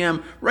 6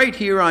 p.m. right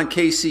here on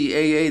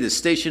KCAA, the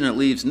station that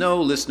leaves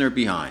no listener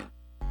behind.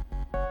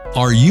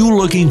 Are you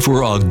looking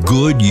for a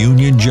good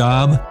union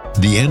job?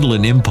 The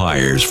Inland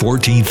Empire's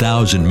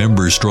 14,000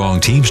 member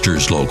strong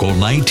Teamsters Local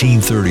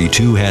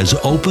 1932 has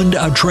opened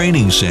a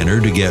training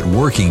center to get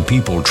working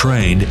people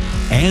trained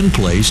and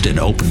placed in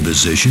open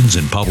positions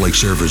in public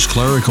service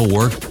clerical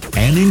work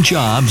and in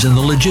jobs in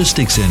the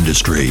logistics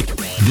industry.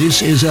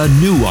 This is a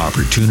new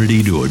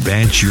opportunity to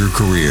advance your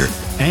career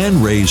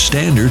and raise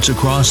standards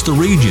across the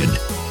region.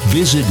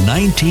 Visit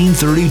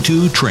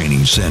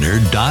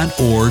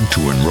 1932trainingscenter.org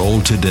to enroll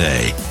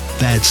today.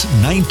 That's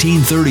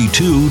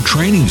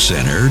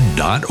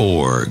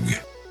 1932trainingscenter.org.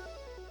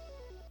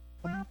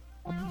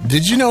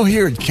 Did you know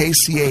here at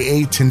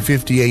KCAA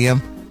 1050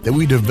 AM that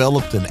we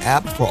developed an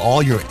app for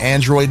all your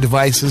Android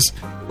devices?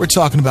 We're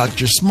talking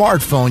about your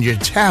smartphone, your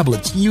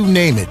tablets, you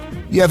name it.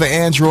 You have an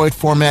Android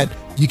format,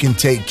 you can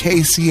take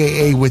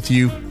KCAA with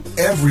you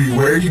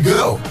everywhere you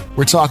go.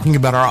 We're talking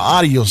about our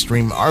audio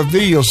stream, our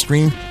video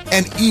stream,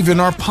 and even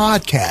our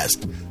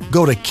podcast.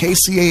 Go to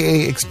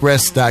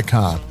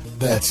KCAAexpress.com.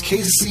 That's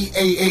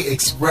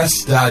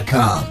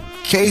KCAAexpress.com.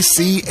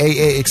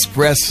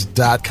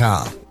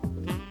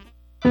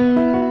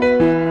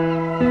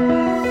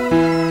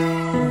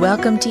 KCAAexpress.com.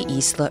 Welcome to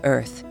Isla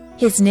Earth.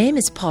 His name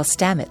is Paul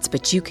Stamets,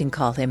 but you can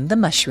call him the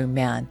Mushroom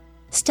Man.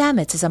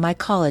 Stamets is a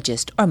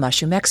mycologist or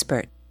mushroom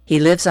expert. He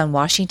lives on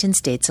Washington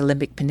State's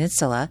Olympic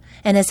Peninsula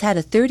and has had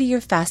a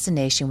 30-year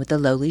fascination with the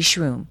lowly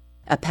shroom,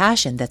 a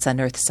passion that's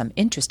unearthed some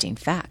interesting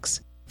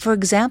facts. For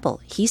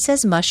example, he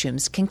says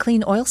mushrooms can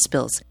clean oil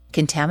spills,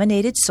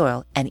 contaminated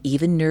soil, and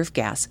even nerve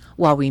gas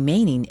while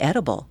remaining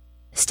edible.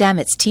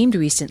 Stamets teamed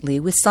recently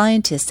with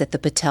scientists at the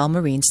Patel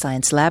Marine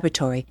Science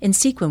Laboratory in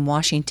Sequim,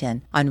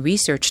 Washington, on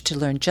research to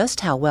learn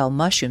just how well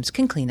mushrooms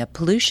can clean up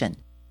pollution.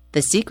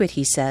 The secret,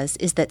 he says,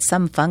 is that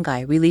some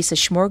fungi release a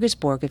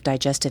smorgasbord of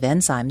digestive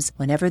enzymes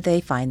whenever they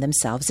find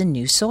themselves in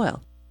new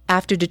soil.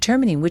 After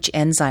determining which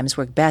enzymes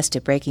work best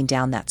at breaking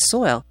down that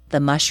soil, the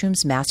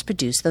mushrooms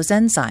mass-produce those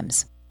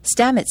enzymes.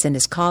 Stamets and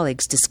his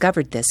colleagues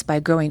discovered this by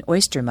growing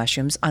oyster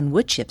mushrooms on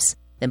wood chips,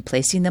 then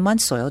placing them on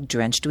soil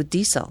drenched with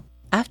diesel.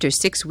 After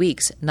 6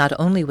 weeks, not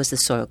only was the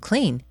soil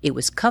clean, it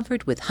was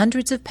covered with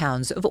hundreds of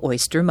pounds of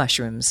oyster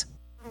mushrooms.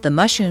 The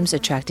mushrooms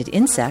attracted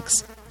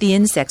insects, the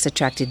insects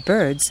attracted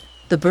birds,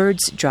 the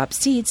birds dropped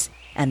seeds,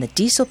 and the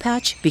diesel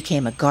patch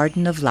became a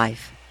garden of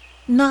life.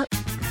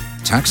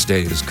 Tax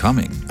day is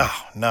coming.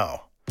 Oh,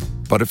 no.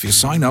 But if you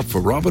sign up for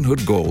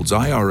Robinhood Gold's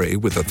IRA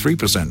with a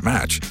 3%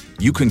 match,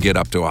 you can get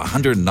up to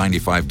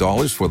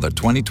 $195 for the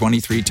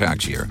 2023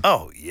 tax year.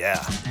 Oh,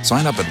 yeah.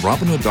 Sign up at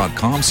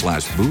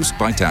Robinhood.com/boost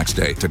by tax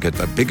day to get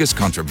the biggest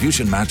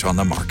contribution match on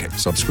the market.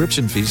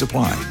 Subscription fees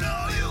apply.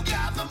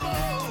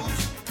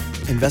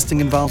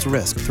 Investing involves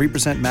risk.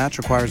 3% match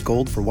requires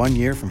gold for 1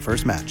 year from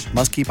first match.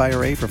 Must keep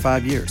IRA for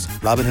 5 years.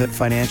 Robinhood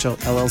Financial,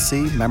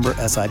 LLC, member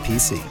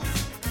SIPC.